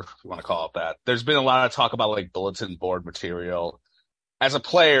Twitter, if you want to call it that, there's been a lot of talk about like bulletin board material. As a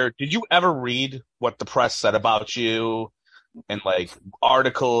player, did you ever read what the press said about you and like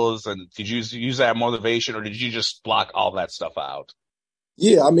articles, and did you use that motivation, or did you just block all that stuff out?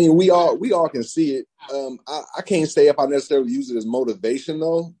 Yeah, I mean, we all can see it. I can't say if I necessarily use it as motivation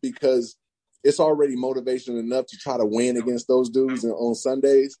though, because it's already motivation enough to try to win against those dudes on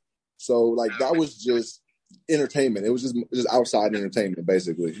Sundays. So like that was just entertainment. It was just outside entertainment,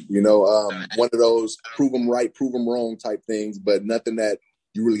 basically. One of those prove them right, prove them wrong type things, but nothing that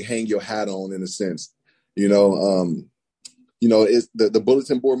you really hang your hat on in a sense. It's the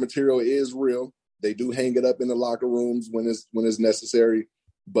bulletin board material is real. They do hang it up in the locker rooms when it's necessary,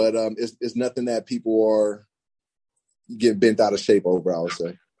 but it's nothing that people are getting bent out of shape over, I would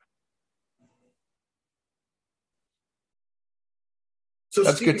say. So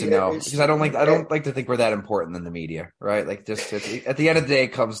that's good to know, because I don't like to think we're that important in the media, right? Like just at the end of the day,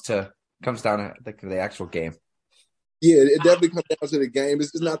 it comes down to the actual game. Yeah, it definitely comes down to the game.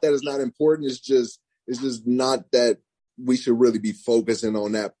 It's not that it's not important. It's just not that we should really be focusing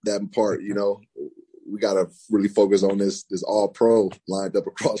on that part. We got to really focus on this all pro lined up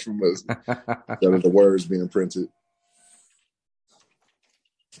across from us instead of the words being printed.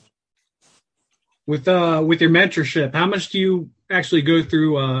 With your mentorship, how much do you actually go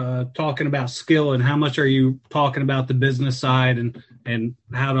through talking about skill, and how much are you talking about the business side and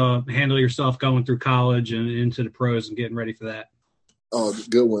how to handle yourself going through college and into the pros and getting ready for that? Oh,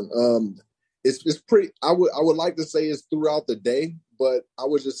 good one. It's pretty. I would like to say it's throughout the day, but I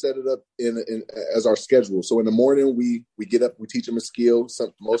would just set it up in as our schedule. So in the morning we get up, we teach them a skill.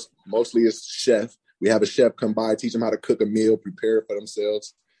 Mostly it's chef. We have a chef come by, teach them how to cook a meal, prepare it for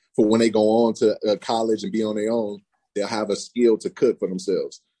themselves. For when they go on to college and be on their own, they'll have a skill to cook for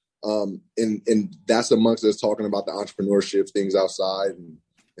themselves. And that's amongst us talking about the entrepreneurship things outside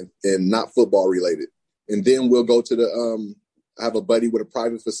and not football related. And then we'll go to I have a buddy with a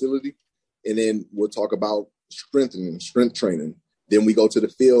private facility, and then we'll talk about strength training. Then we go to the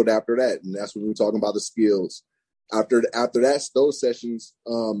field after that, and that's when we're talking about the skills. After that, those sessions,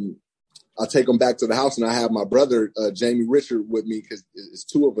 I take them back to the house, and I have my brother, Jamie Richard, with me, because it's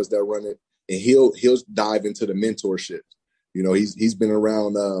two of us that run it, and he'll dive into the mentorship. He's been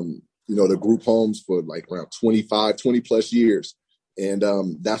around, the group homes for like around 20 plus years. And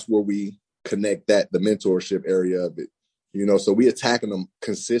that's where we connect the mentorship area of it. So we attacking them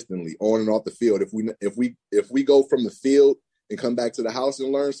consistently on and off the field. If we go from the field and come back to the house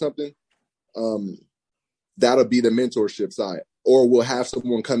and learn something, that'll be the mentorship side. Or we'll have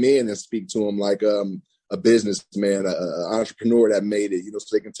someone come in and speak to them like a businessman, an entrepreneur that made it,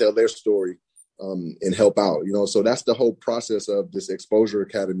 so they can tell their story and help out, So that's the whole process of this Exposure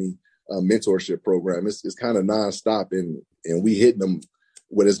Academy mentorship program. It's kind of nonstop, and we hit them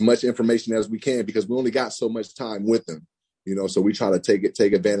with as much information as we can because we only got so much time with them, So we try to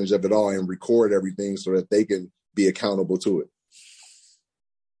take advantage of it all and record everything so that they can be accountable to it.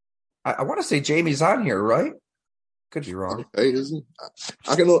 I want to say Jamie's on here, right? Could be wrong. Hey, isn't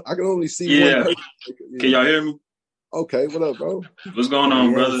I can only see one person. Can y'all hear me? Okay, what up, bro? What's going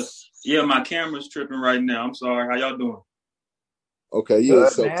on, brother? Yeah, my camera's tripping right now. I'm sorry. How y'all doing? Okay, yeah.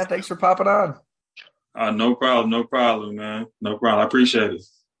 Good, man. Thanks for popping on. No problem, man. No problem. I appreciate it.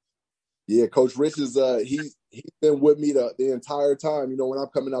 Yeah, Coach Rich is he's been with me the entire time. When I'm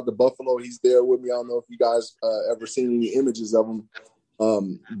coming out to Buffalo, he's there with me. I don't know if you guys ever seen any images of him.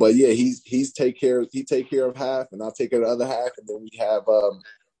 But yeah, he take care of half, and I'll take care of the other half, and then we have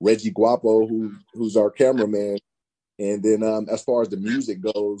Reggie Guapo, who's our cameraman. And then as far as the music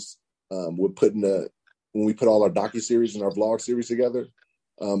goes, we're when we put all our docuseries and our vlog series together,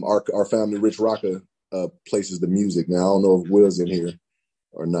 our family Rich Rocca places the music. Now I don't know if Will's in here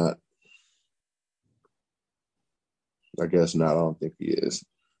or not. I guess not. I don't think he is.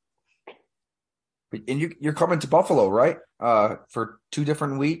 And you're coming to Buffalo, right? For 2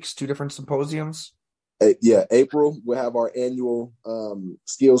 different weeks, 2 different symposiums. Yeah, April we'll have our annual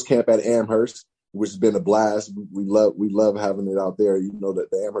skills camp at Amherst, which has been a blast. We love having it out there. That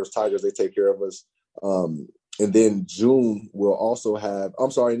the Amherst Tigers, they take care of us. And then June we'll also have.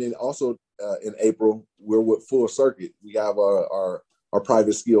 And then also in April we're with Full Circuit. We have our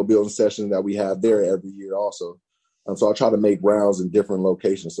private skill building session that we have there every year also. So I'll try to make rounds in different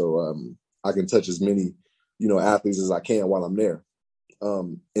locations. So I can touch as many, athletes as I can while I'm there.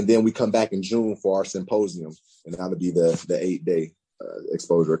 And then we come back in June for our symposium, and that'll be the 8-day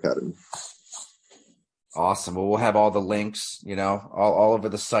Exposure Academy. Awesome. Well, we'll have all the links, all over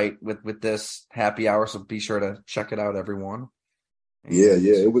the site with this happy hour. So be sure to check it out, everyone. And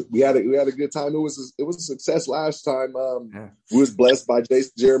yeah. We had a good time. It was a success last time. We was blessed by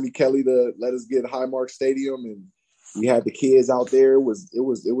Jeremy Kelly to let us get Highmark Stadium, and we had the kids out there. It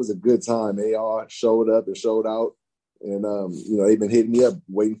was a good time. They all showed up and showed out, and they've been hitting me up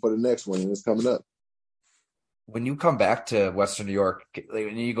waiting for the next one, and it's coming up. When you come back to Western New York,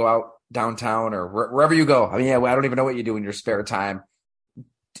 when you go out downtown or wherever you go, I don't even know what you do in your spare time.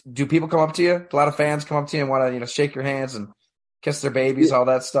 Do people come up to you? A lot of fans come up to you and want to, shake your hands and kiss their babies, all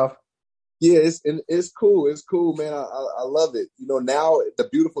that stuff. Yeah, it's cool. It's cool, man. I love it. Now the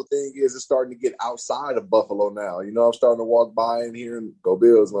beautiful thing is it's starting to get outside of Buffalo now. I'm starting to walk by and hear and go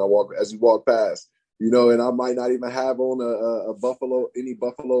Bills as you walk past. And I might not even have on any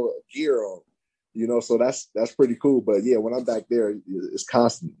Buffalo gear on. So that's pretty cool. But yeah, when I'm back there, it's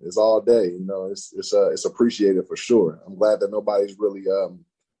constant. It's all day. It's appreciated for sure. I'm glad that nobody's really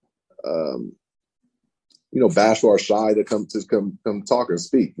bashful or shy to come talk and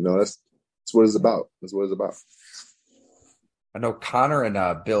speak. That's what it's about. That's what it's about. I know Connor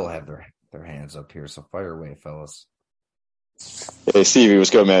and Bill have their hands up here, so fire away, fellas. Hey Stevie, what's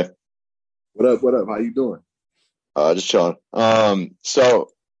good, man? What up? How you doing? Just chilling. So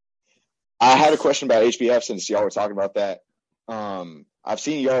I had a question about HBF since y'all were talking about that. I've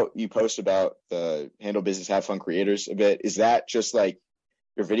seen you post about the Handle Business Have Fun creators a bit. Is that just like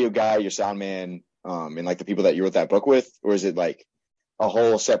your video guy, your sound man, and like the people that you wrote that book with, or is it like a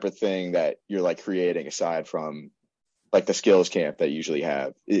whole separate thing that you're like creating aside from like the skills camp that you usually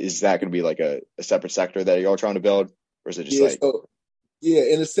have? Is that going to be like a separate sector that you're all trying to build, or is it just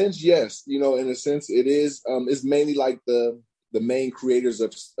in a sense, yes. In a sense, it is. It's mainly like the main creators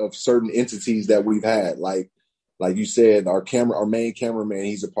of certain entities that we've had, like you said, our main cameraman.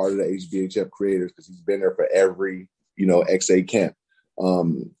 He's a part of the HBHF creators because he's been there for every XA camp.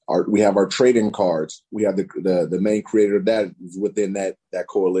 We have our trading cards. We have the main creator of that is within that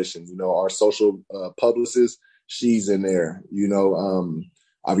coalition. Our social publicist, she's in there.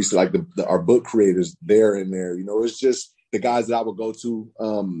 Obviously like our book creators, they're in there. It's just the guys that I would go to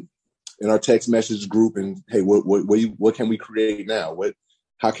in our text message group and, hey, what can we create now?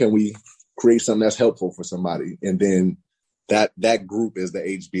 How can we create something that's helpful for somebody? And then that group is the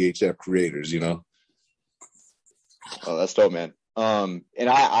HBHF creators. Oh, that's dope, man. And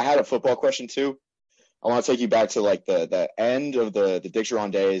I had a football question too. I want to take you back to like the end of the Dick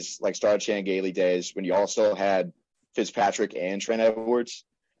Jauron days, like started Chan Gailey days when you also had Fitzpatrick and Trent Edwards.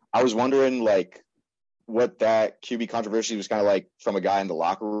 I was wondering like what that QB controversy was kind of like from a guy in the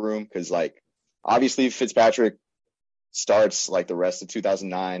locker room. Cause like obviously Fitzpatrick starts like the rest of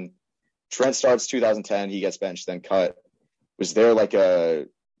 2009, Trent starts 2010, he gets benched, then cut. Was there like were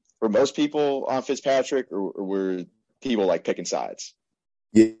most people on Fitzpatrick or were people like picking sides?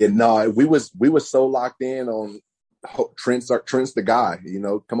 Yeah, no, we was so locked in on Trent's the guy.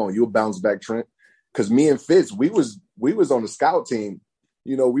 Come on, you'll bounce back, Trent. Because me and Fitz, we was on the scout team.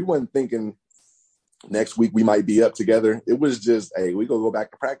 We wasn't thinking next week we might be up together. It was just, hey, we go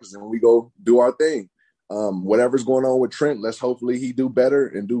back to practice and we go do our thing. Whatever's going on with Trent, let's hopefully he do better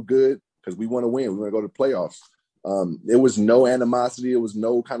and do good because we want to win. We want to go to the playoffs. There was no animosity. It was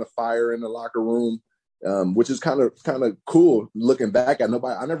no kind of fire in the locker room. Which is kind of cool looking back at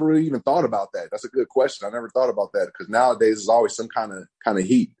nobody. I never really even thought about that. That's a good question. I never thought about that because nowadays there's always some kind of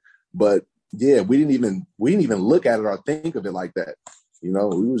heat. But yeah, we didn't even look at it or think of it like that. We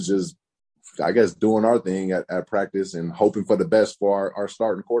was just, I guess, doing our thing at practice and hoping for the best for our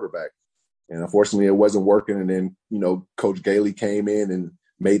starting quarterback. And unfortunately, it wasn't working. And then Coach Gailey came in and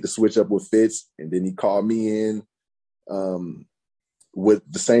made the switch up with Fitz, and then he called me in with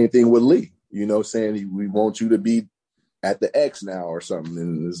the same thing with Lee. Saying we want you to be at the X now or something.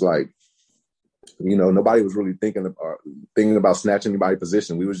 And it's like, nobody was really thinking about snatching anybody's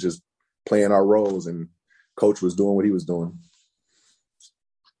position. We was just playing our roles and Coach was doing what he was doing.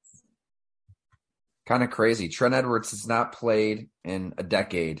 Kind of crazy. Trent Edwards has not played in a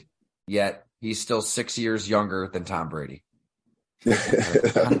decade, yet he's still 6 years younger than Tom Brady.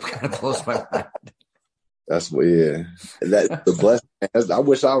 kind of blows my mind. That's what, yeah. That's the blessing. I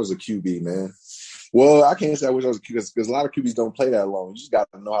wish I was a QB, man. Well, I can't say I wish I was a QB because a lot of QBs don't play that long. You just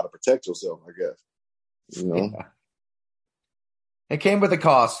got to know how to protect yourself, I guess. Yeah. It came with a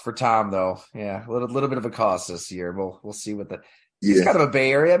cost for Tom, though. Yeah, a little bit of a cost this year. We'll see what he's kind of a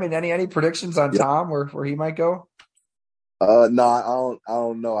Bay Area. I mean, any predictions on Tom where he might go? No, I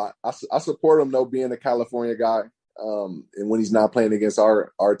don't know. I support him though, being a California guy. And when he's not playing against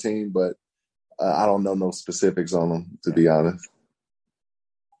our team, but I don't know no specifics on him, to be honest.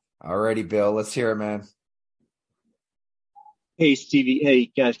 Alrighty, Bill, let's hear it, man. Hey, Stevie. Hey,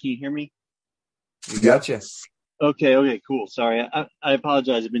 guys, can you hear me? We got you. Okay, cool. Sorry, I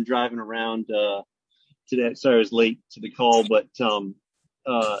apologize. I've been driving around today. Sorry I was late to the call, but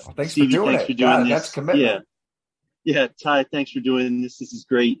thanks Stevie, for doing thanks it. for doing this. That's commitment. Yeah, Ty, thanks for doing this. This is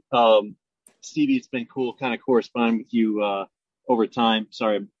great. Stevie, it's been cool kind of corresponding with you over time.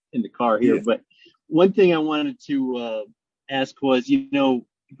 Sorry, I'm in the car here, but one thing I wanted to ask was,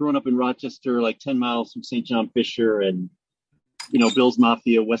 growing up in Rochester, like 10 miles from St. John Fisher and, Bills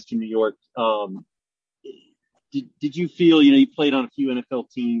Mafia, Western New York. Did you feel, you played on a few NFL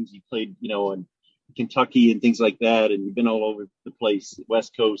teams, you played, in Kentucky and things like that, and you've been all over the place,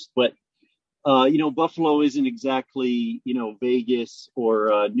 West Coast, but, Buffalo isn't exactly, Vegas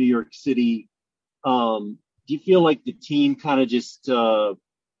or New York City. Do you feel like the team kind of just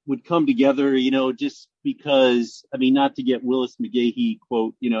would come together, just because, not to get Willis McGahee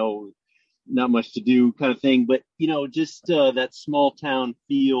quote, not much to do kind of thing, but, just that small town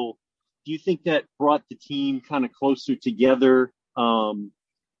feel. Do you think that brought the team kind of closer together than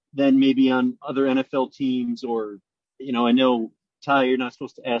maybe on other NFL teams? Or, I know, Ty, you're not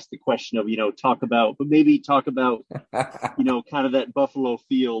supposed to ask the question of, talk about kind of that Buffalo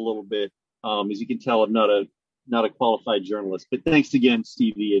feel a little bit. As you can tell, I'm not a qualified journalist, but thanks again,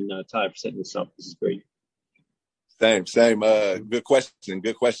 Stevie and Ty, for setting this up. This is great. Same. Good question.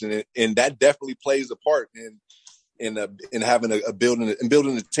 And that definitely plays a part in having a building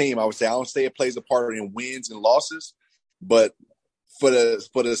a team. I would say, I don't say it plays a part in wins and losses, but for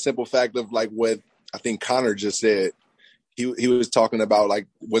the simple fact of like what I think Connor just said, he was talking about, like,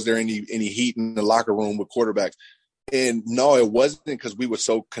 was there any heat in the locker room with quarterbacks? And no, it wasn't, because we were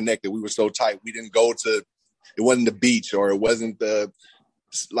so connected. We were so tight. We didn't go to, it wasn't the beach, or it wasn't the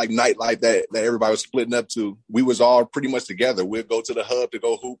like nightlife that everybody was splitting up to. We was all pretty much together. We'd go to the hub to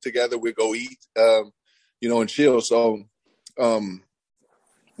go hoop together. We'd go eat, and chill. So when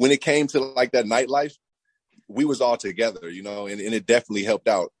it came to like that nightlife, we was all together, and it definitely helped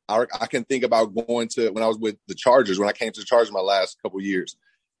out. I can think about going to, when I was with the Chargers, when I came to the Chargers my last couple of years,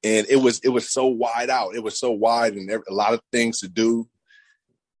 and it was so wide out. It was so wide and a lot of things to do.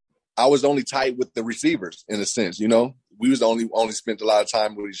 I was only tight with the receivers in a sense, we was only spent a lot of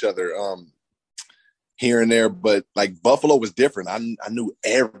time with each other here and there. But like Buffalo was different. I knew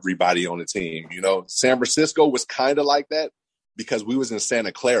everybody on the team, San Francisco was kind of like that because we was in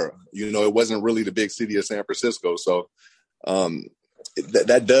Santa Clara, it wasn't really the big city of San Francisco. So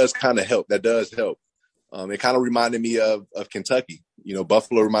that does kind of help. That does help. It kind of reminded me of Kentucky.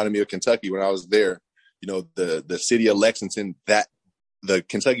 Buffalo reminded me of Kentucky when I was there. The city of Lexington, that the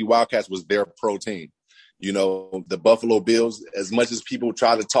Kentucky Wildcats was their pro team. The Buffalo Bills, as much as people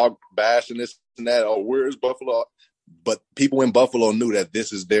try to talk bash and this and that, oh, where's Buffalo? But people in Buffalo knew that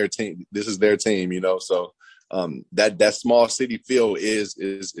this is their team. This is their team, So that small city feel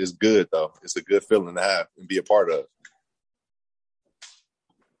is good, though. It's a good feeling to have and be a part of.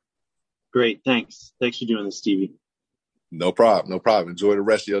 Great. Thanks for doing this, Stevie. No problem. Enjoy the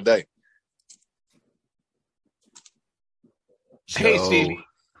rest of your day. Hey, Stevie.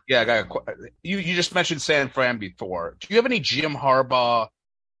 Yeah, I got you just mentioned San Fran before. Do you have any Jim Harbaugh,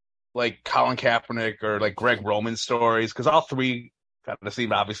 like Colin Kaepernick, or like Greg Roman stories? Because all three kind of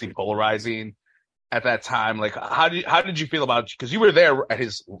seemed obviously polarizing at that time. Like, how did you feel about? Because you were there at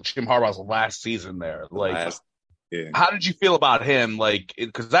Jim Harbaugh's last season there. Like, how did you feel about him? Like,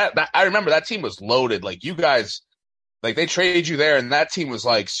 because that I remember that team was loaded. Like, you guys, like, they traded you there, and that team was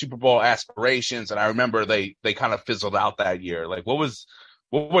like Super Bowl aspirations. And I remember they kind of fizzled out that year. Like, what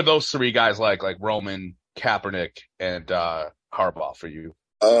were those three guys like Roman, Kaepernick, and Harbaugh for you?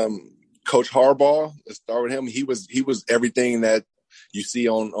 Coach Harbaugh, let's start with him. He was everything that you see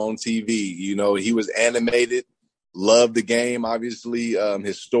on TV. He was animated, loved the game, obviously.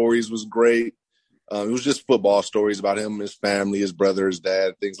 His stories was great. It was just football stories about him, his family, his brother, his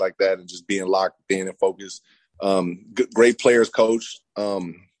dad, things like that, and just being locked in and focused. Great players coach.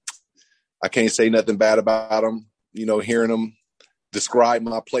 I can't say nothing bad about him. Hearing him describe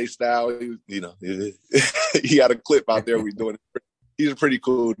my play style, he got a clip out there. We're doing it. He's a pretty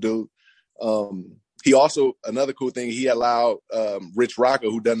cool dude. He also, another cool thing, he allowed Rich Rocca,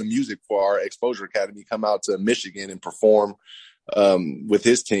 who done the music for our Exposure Academy, come out to Michigan and perform with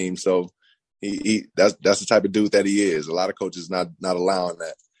his team. So that's the type of dude that he is. A lot of coaches not allowing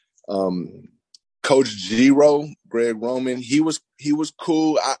that. Coach Giro, Greg Roman, he was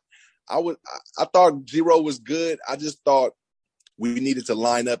cool. I thought Giro was good. I just thought we needed to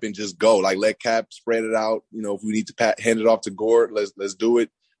line up and just go. Like, let Cap spread it out. You know, if we need to hand it off to Gord, let's do it.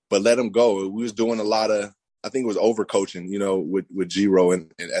 But let him go. We was doing a lot of, I think it was overcoaching, you know, with Giro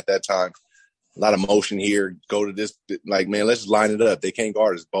and at that time. A lot of motion here. Go to this. Like, man, let's just line it up. They can't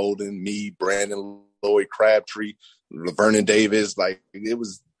guard us. Bolden, me, Brandon, Lloyd, Crabtree, Vernon Davis. Like, it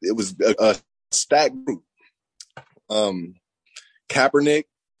was a stacked group. Kaepernick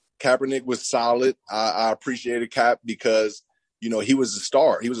was solid. I appreciated Cap because, you know, he was a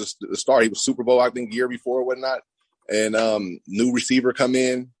star. He was a star. He was Super Bowl, I think, year before or whatnot. And new receiver come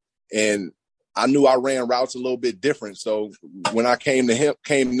in, and I knew I ran routes a little bit different. So when I came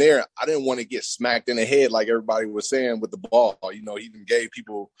there, I didn't want to get smacked in the head like everybody was saying with the ball. You know, he even gave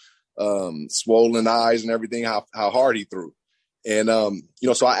people swollen eyes and everything, how hard he threw. And, you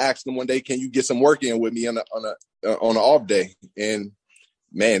know, so I asked him one day, can you get some work in with me on an off day? And,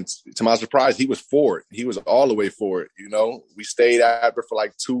 man, to my surprise, he was for it. He was all the way for it. You know, we stayed after for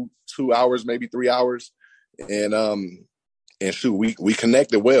like two hours, maybe 3 hours. And shoot, we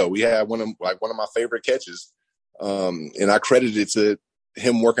connected well. We had one of my favorite catches. And I credited it to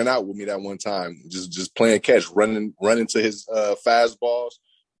him working out with me that one time, just playing catch, running to his fastballs.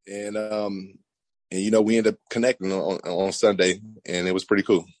 And you know, we ended up connecting on Sunday, and it was pretty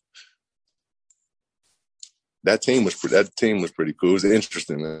cool. That team was pretty cool. It was an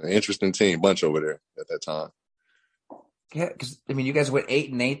interesting team bunch over there at that time. Yeah, because I mean, you guys went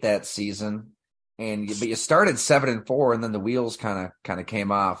 8-8 that season, but you started 7-4, and then the wheels kind of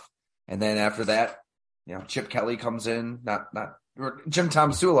came off, and then after that, you know, Chip Kelly comes in, not Jim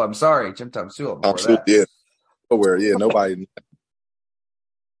Tomsula. I'm sorry, Jim Tomsula. Yeah, nowhere. Yeah, nobody.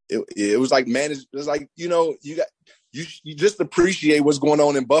 It was like managed. It was like, you know, you just appreciate what's going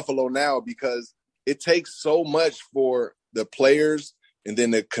on in Buffalo now, because it takes so much for the players and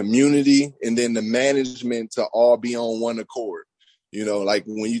then the community and then the management to all be on one accord. You know, like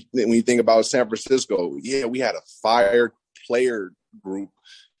when you think about San Francisco, yeah, we had a fire player group.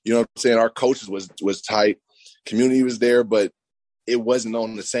 You know what I'm saying? Our coaches was tight. Community was there, but it wasn't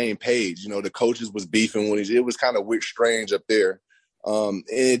on the same page. You know, the coaches was beefing when it was kind of weird, strange up there. And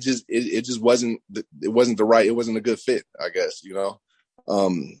it just wasn't a good fit, I guess, you know?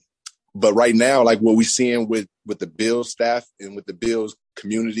 But right now, like what we're seeing with the Bills staff and with the Bills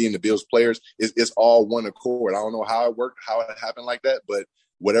community and the Bills players, it's all one accord. I don't know how it worked, how it happened like that, but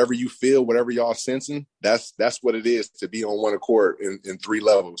whatever you feel, whatever y'all sensing, that's what it is to be on one accord in 3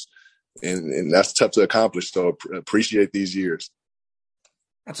 levels. And that's tough to accomplish. So appreciate these years.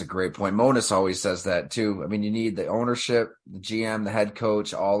 That's a great point. Monis always says that too. I mean, you need the ownership, the GM, the head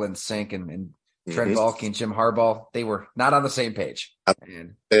coach, all in sync, and Trent Baalke and Jim Harbaugh, they were not on the same page. Not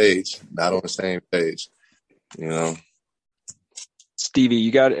on the same page, you know.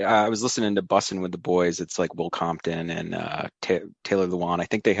 Stevie, I was listening to Bussin' with the Boys. It's like Will Compton and Taylor Lewan. I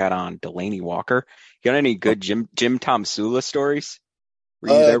think they had on Delaney Walker. You got any good Jim Tomsula stories? Were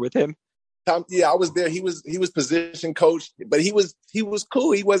you there with him? Yeah, I was there. He was position coach, but he was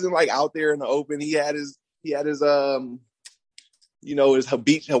cool. He wasn't like out there in the open. He had his you know, his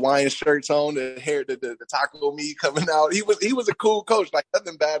beach Hawaiian shirts on, the hair, the taco meat coming out. He was a cool coach. Like,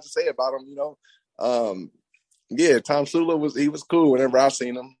 nothing bad to say about him, you know. Yeah, Tomsula was cool whenever I've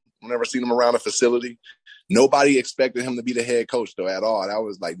seen him. Whenever I seen him around a facility. Nobody expected him to be the head coach though at all. That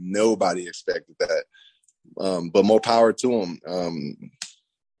was like nobody expected that. But more power to him.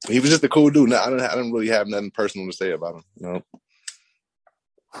 He was just a cool dude. No, I don't really have nothing personal to say about him, you know.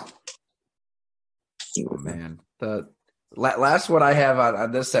 Oh man. The last one I have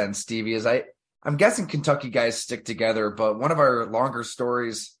on this end, Stevie, is I'm guessing Kentucky guys stick together, but one of our longer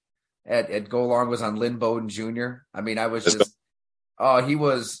stories at Go Long was on Lynn Bowden Jr. I mean, I was he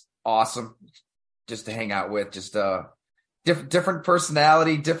was awesome just to hang out with, just different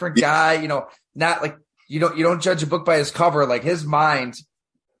personality, different guy, you know, not like you don't judge a book by his cover. Like, his mind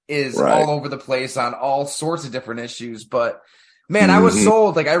is all over the place on all sorts of different issues, but man, I was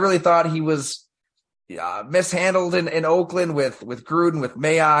sold. Like, I really thought he was mishandled in Oakland with Gruden, with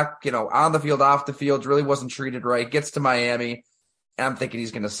Mayock, you know, on the field, off the field, really wasn't treated right. Gets to Miami, and I'm thinking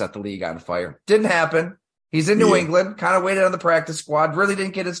he's going to set the league on fire. Didn't happen. He's in New England, kind of waited on the practice squad, really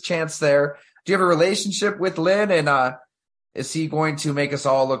didn't get his chance there. Do you have a relationship with Lynn, and is he going to make us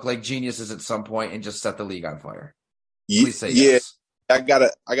all look like geniuses at some point and just set the league on fire? Please say yes. I got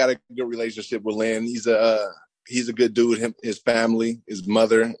a good relationship with Lynn. He's a good dude. His family, his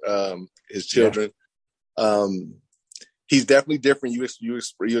mother, his children. He's definitely different. You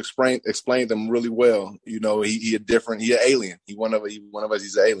explained them really well. You know, he a different. He an alien. He one of us.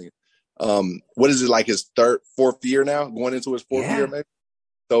 He's an alien. What is it, like his 4th year now? Going into his 4th year, maybe.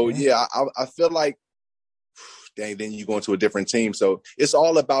 So yeah, I feel like, dang, then you go into a different team. So it's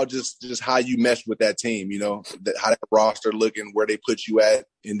all about just how you mesh with that team, how that roster looking, where they put you at,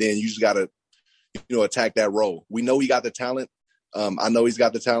 and then you just got to, attack that role. We know he got the talent. I know he's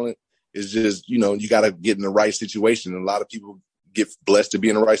got the talent. It's just, you got to get in the right situation. And a lot of people get blessed to be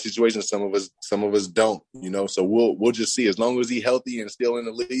in the right situation. Some of us don't, so we'll just see. As long as he's healthy and still in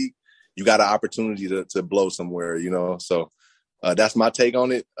the league, you got an opportunity to blow somewhere, so that's my take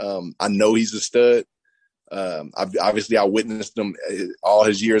on it. I know he's a stud. Obviously, I witnessed him all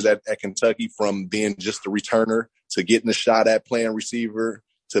his years at Kentucky, from being just a returner to getting a shot at playing receiver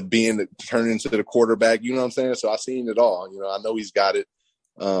to turning into the quarterback. You know what I'm saying? So I've seen it all. I know he's got it.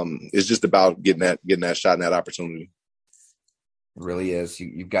 It's just about getting that shot and that opportunity. It really is.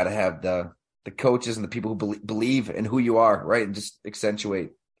 You've got to have the coaches and the people who believe in who you are, right, and just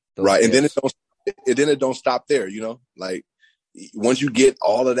accentuate those right. gifts. And then it don't stop there. Like once you get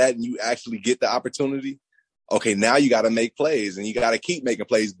all of that and you actually get the opportunity. Okay, now you got to make plays and you got to keep making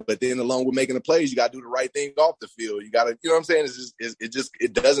plays. But then along with making the plays, you got to do the right thing off the field. You got to, what I'm saying?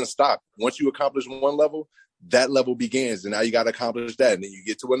 It doesn't stop. Once you accomplish one level, that level begins. And now you got to accomplish that. And then you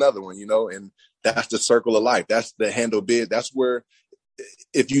get to another one, and that's the circle of life. That's the handle bid. That's where,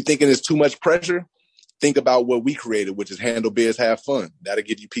 if you're thinking it's too much pressure, think about what we created, which is handle biz, have fun. That'll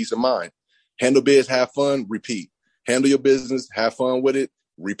give you peace of mind. Handle biz, have fun, repeat. Handle your business, have fun with it,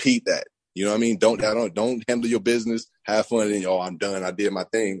 repeat that. You know what I mean? Don't handle your business, have fun, and I'm done. I did my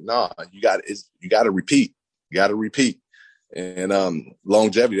thing. Nah, you got to repeat. You got to repeat. And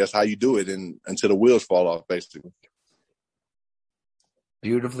longevity, that's how you do it, and until the wheels fall off, basically.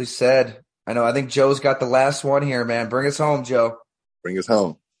 Beautifully said. I think Joe's got the last one here, man. Bring us home, Joe. Bring us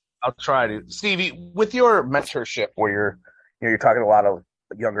home. I'll try to. Stevie, with your mentorship where you're talking to a lot of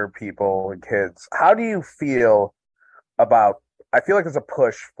younger people and kids, how do you feel about, I feel like there's a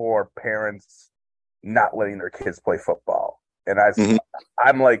push for parents not letting their kids play football. And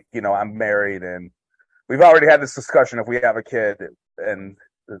I'm like, I'm married and we've already had this discussion. If we have a kid and,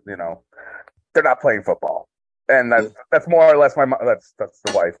 they're not playing football. And that's more or less that's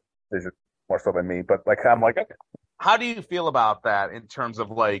the wife vision more so than me. But I'm like, how do you feel about that in terms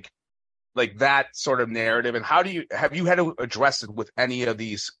of like that sort of narrative? And have you had to address it with any of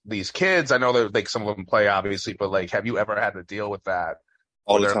these kids? I know that some of them play obviously, but have you ever had to deal with that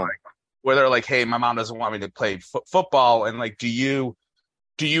all the time? Where they're like, hey, my mom doesn't want me to play football. And do you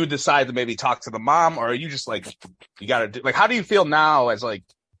decide to maybe talk to the mom, or are you just you got to do, how do you feel now as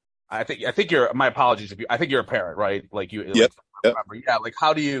I think you're, my apologies I think you're a parent, right? Yep. Yeah.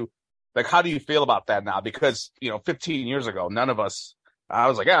 How do you feel about that now? Because, 15 years ago, none of us, I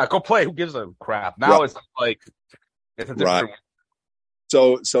was like, yeah, go play. Who gives a crap? Now right. It's a different. Right.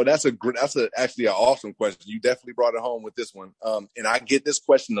 So that's actually an awesome question. You definitely brought it home with this one. And I get this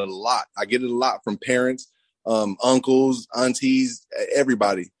question a lot. I get it a lot from parents, uncles, aunties,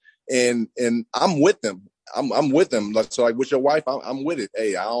 everybody. And I'm with them. I'm with them. So with your wife, I'm with it.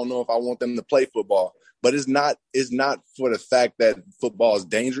 Hey, I don't know if I want them to play football, but it's not for the fact that football is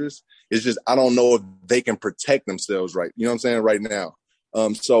dangerous. It's just, I don't know if they can protect themselves right. You know what I'm saying? Right now.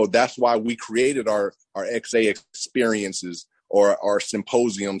 So that's why we created our XA experiences or our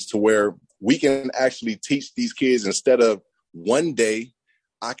symposiums, to where we can actually teach these kids instead of one day.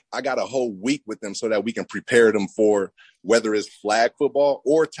 I got a whole week with them so that we can prepare them for whether it's flag football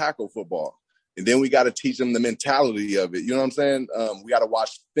or tackle football. And then we got to teach them the mentality of it. You know what I'm saying? We got to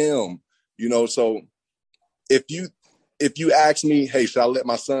watch film, so if you ask me, hey, should I let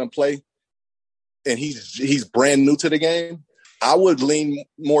my son play? And he's brand new to the game, I would lean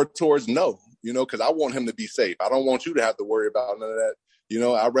more towards no, because I want him to be safe. I don't want you to have to worry about none of that.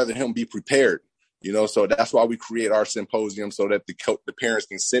 I'd rather him be prepared, so that's why we create our symposium, so that the parents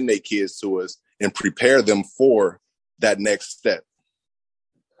can send their kids to us and prepare them for that next step.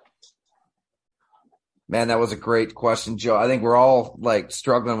 Man, that was a great question, Joe. I think we're all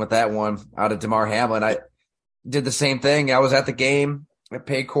struggling with that one out of Damar Hamlin. I did the same thing. I was at the game at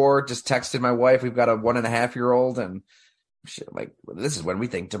Paycor, just texted my wife. We've got a 1.5-year-old, and this is when we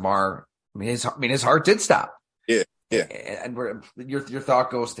think Damar. His heart did stop. Yeah. And your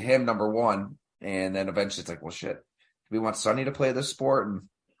thought goes to him, number one, and then eventually it's like, well, shit. Do we want Sonny to play this sport? And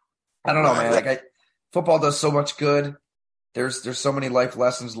I don't know, man. Football does so much good. There's so many life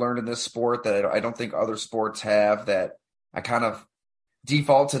lessons learned in this sport that I don't think other sports have, that I kind of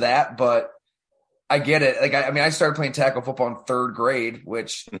default to that, but I get it. I started playing tackle football in 3rd grade,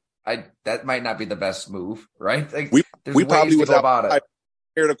 which that might not be the best move, right? We probably was out about it.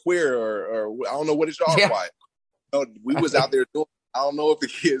 To queer or I don't know what it's all like. We was out there doing. I don't know if the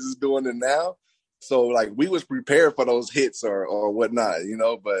kids is doing it now, So like we was prepared for those hits or whatnot, you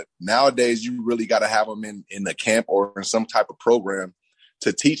know, but nowadays you really got to have them in the camp or in some type of program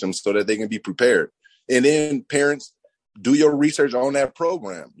to teach them so that they can be prepared. And then parents, do your research on that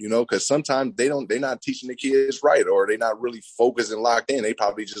program, you know, because sometimes they're not teaching the kids right, or they're not really focused and locked in. They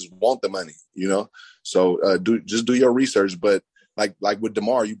probably just want the money, you know. So do your research. But like with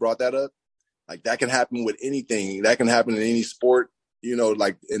DeMar, you brought that up. Like that can happen with anything. That can happen in any sport, you know.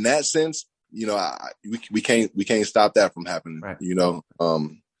 Like in that sense, you know, we can't stop that from happening, right. You know.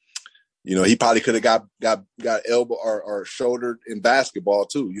 You know, he probably could have got elbow or shouldered in basketball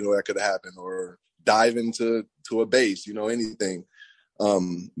too. You know, that could have happened, or dive into a base, you know, anything.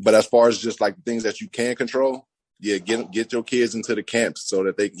 But as far as just like things that you can control, yeah, get your kids into the camps so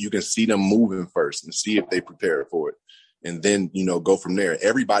that you can see them moving first and see if they prepare for it. And then, you know, go from there.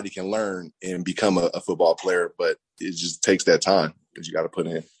 Everybody can learn and become a football player, but it just takes that time that you got to put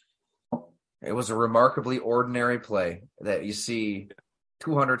in. It was a remarkably ordinary play that you see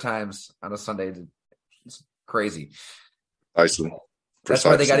 200 times on a Sunday. It's crazy. Precisely. That's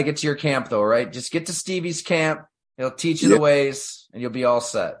why they got to get to your camp, though, right? Just get to Stevie's camp. He'll teach you the ways, and you'll be all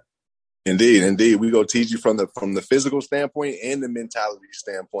set. Indeed. We go teach you from the physical standpoint and the mentality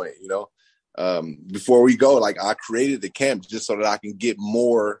standpoint, you know. Before we go, like I created the camp just so that I can get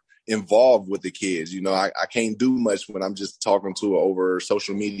more involved with the kids. You know, I can't do much when I'm just talking to over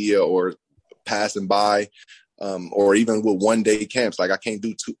social media or passing by, or even with one-day camps. Like I can't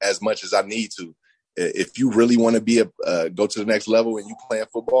do as much as I need to. If you really want to be go to the next level and you playing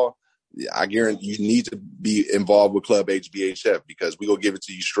football, I guarantee you need to be involved with Club HBHF, because we go give it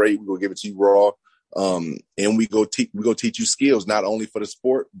to you straight, we go give it to you raw, and we go teach you skills not only for the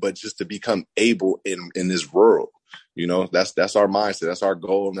sport but just to become able in this world. You know, that's our mindset, that's our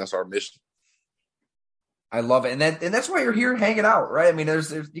goal, and that's our mission. I love it, and that's why you're here hanging out, right? I mean,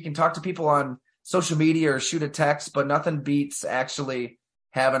 there's you can talk to people on social media or shoot a text, but nothing beats actually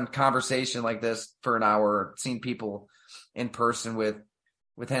having conversation like this for an hour, seeing people in person with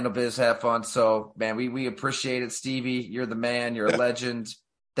Handle Biz, have fun. So, man, we appreciate it, Stevie. You're the man. You're a legend.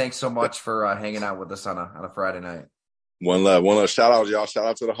 Thanks so much for hanging out with us on a Friday night. One love. Shout out, y'all. Shout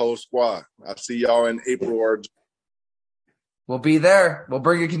out to the whole squad. I'll see y'all in April. We'll be there. We'll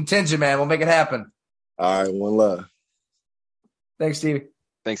bring a contingent, man. We'll make it happen. All right. One love. Thanks, Stevie.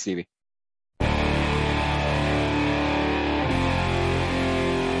 Thanks, Stevie.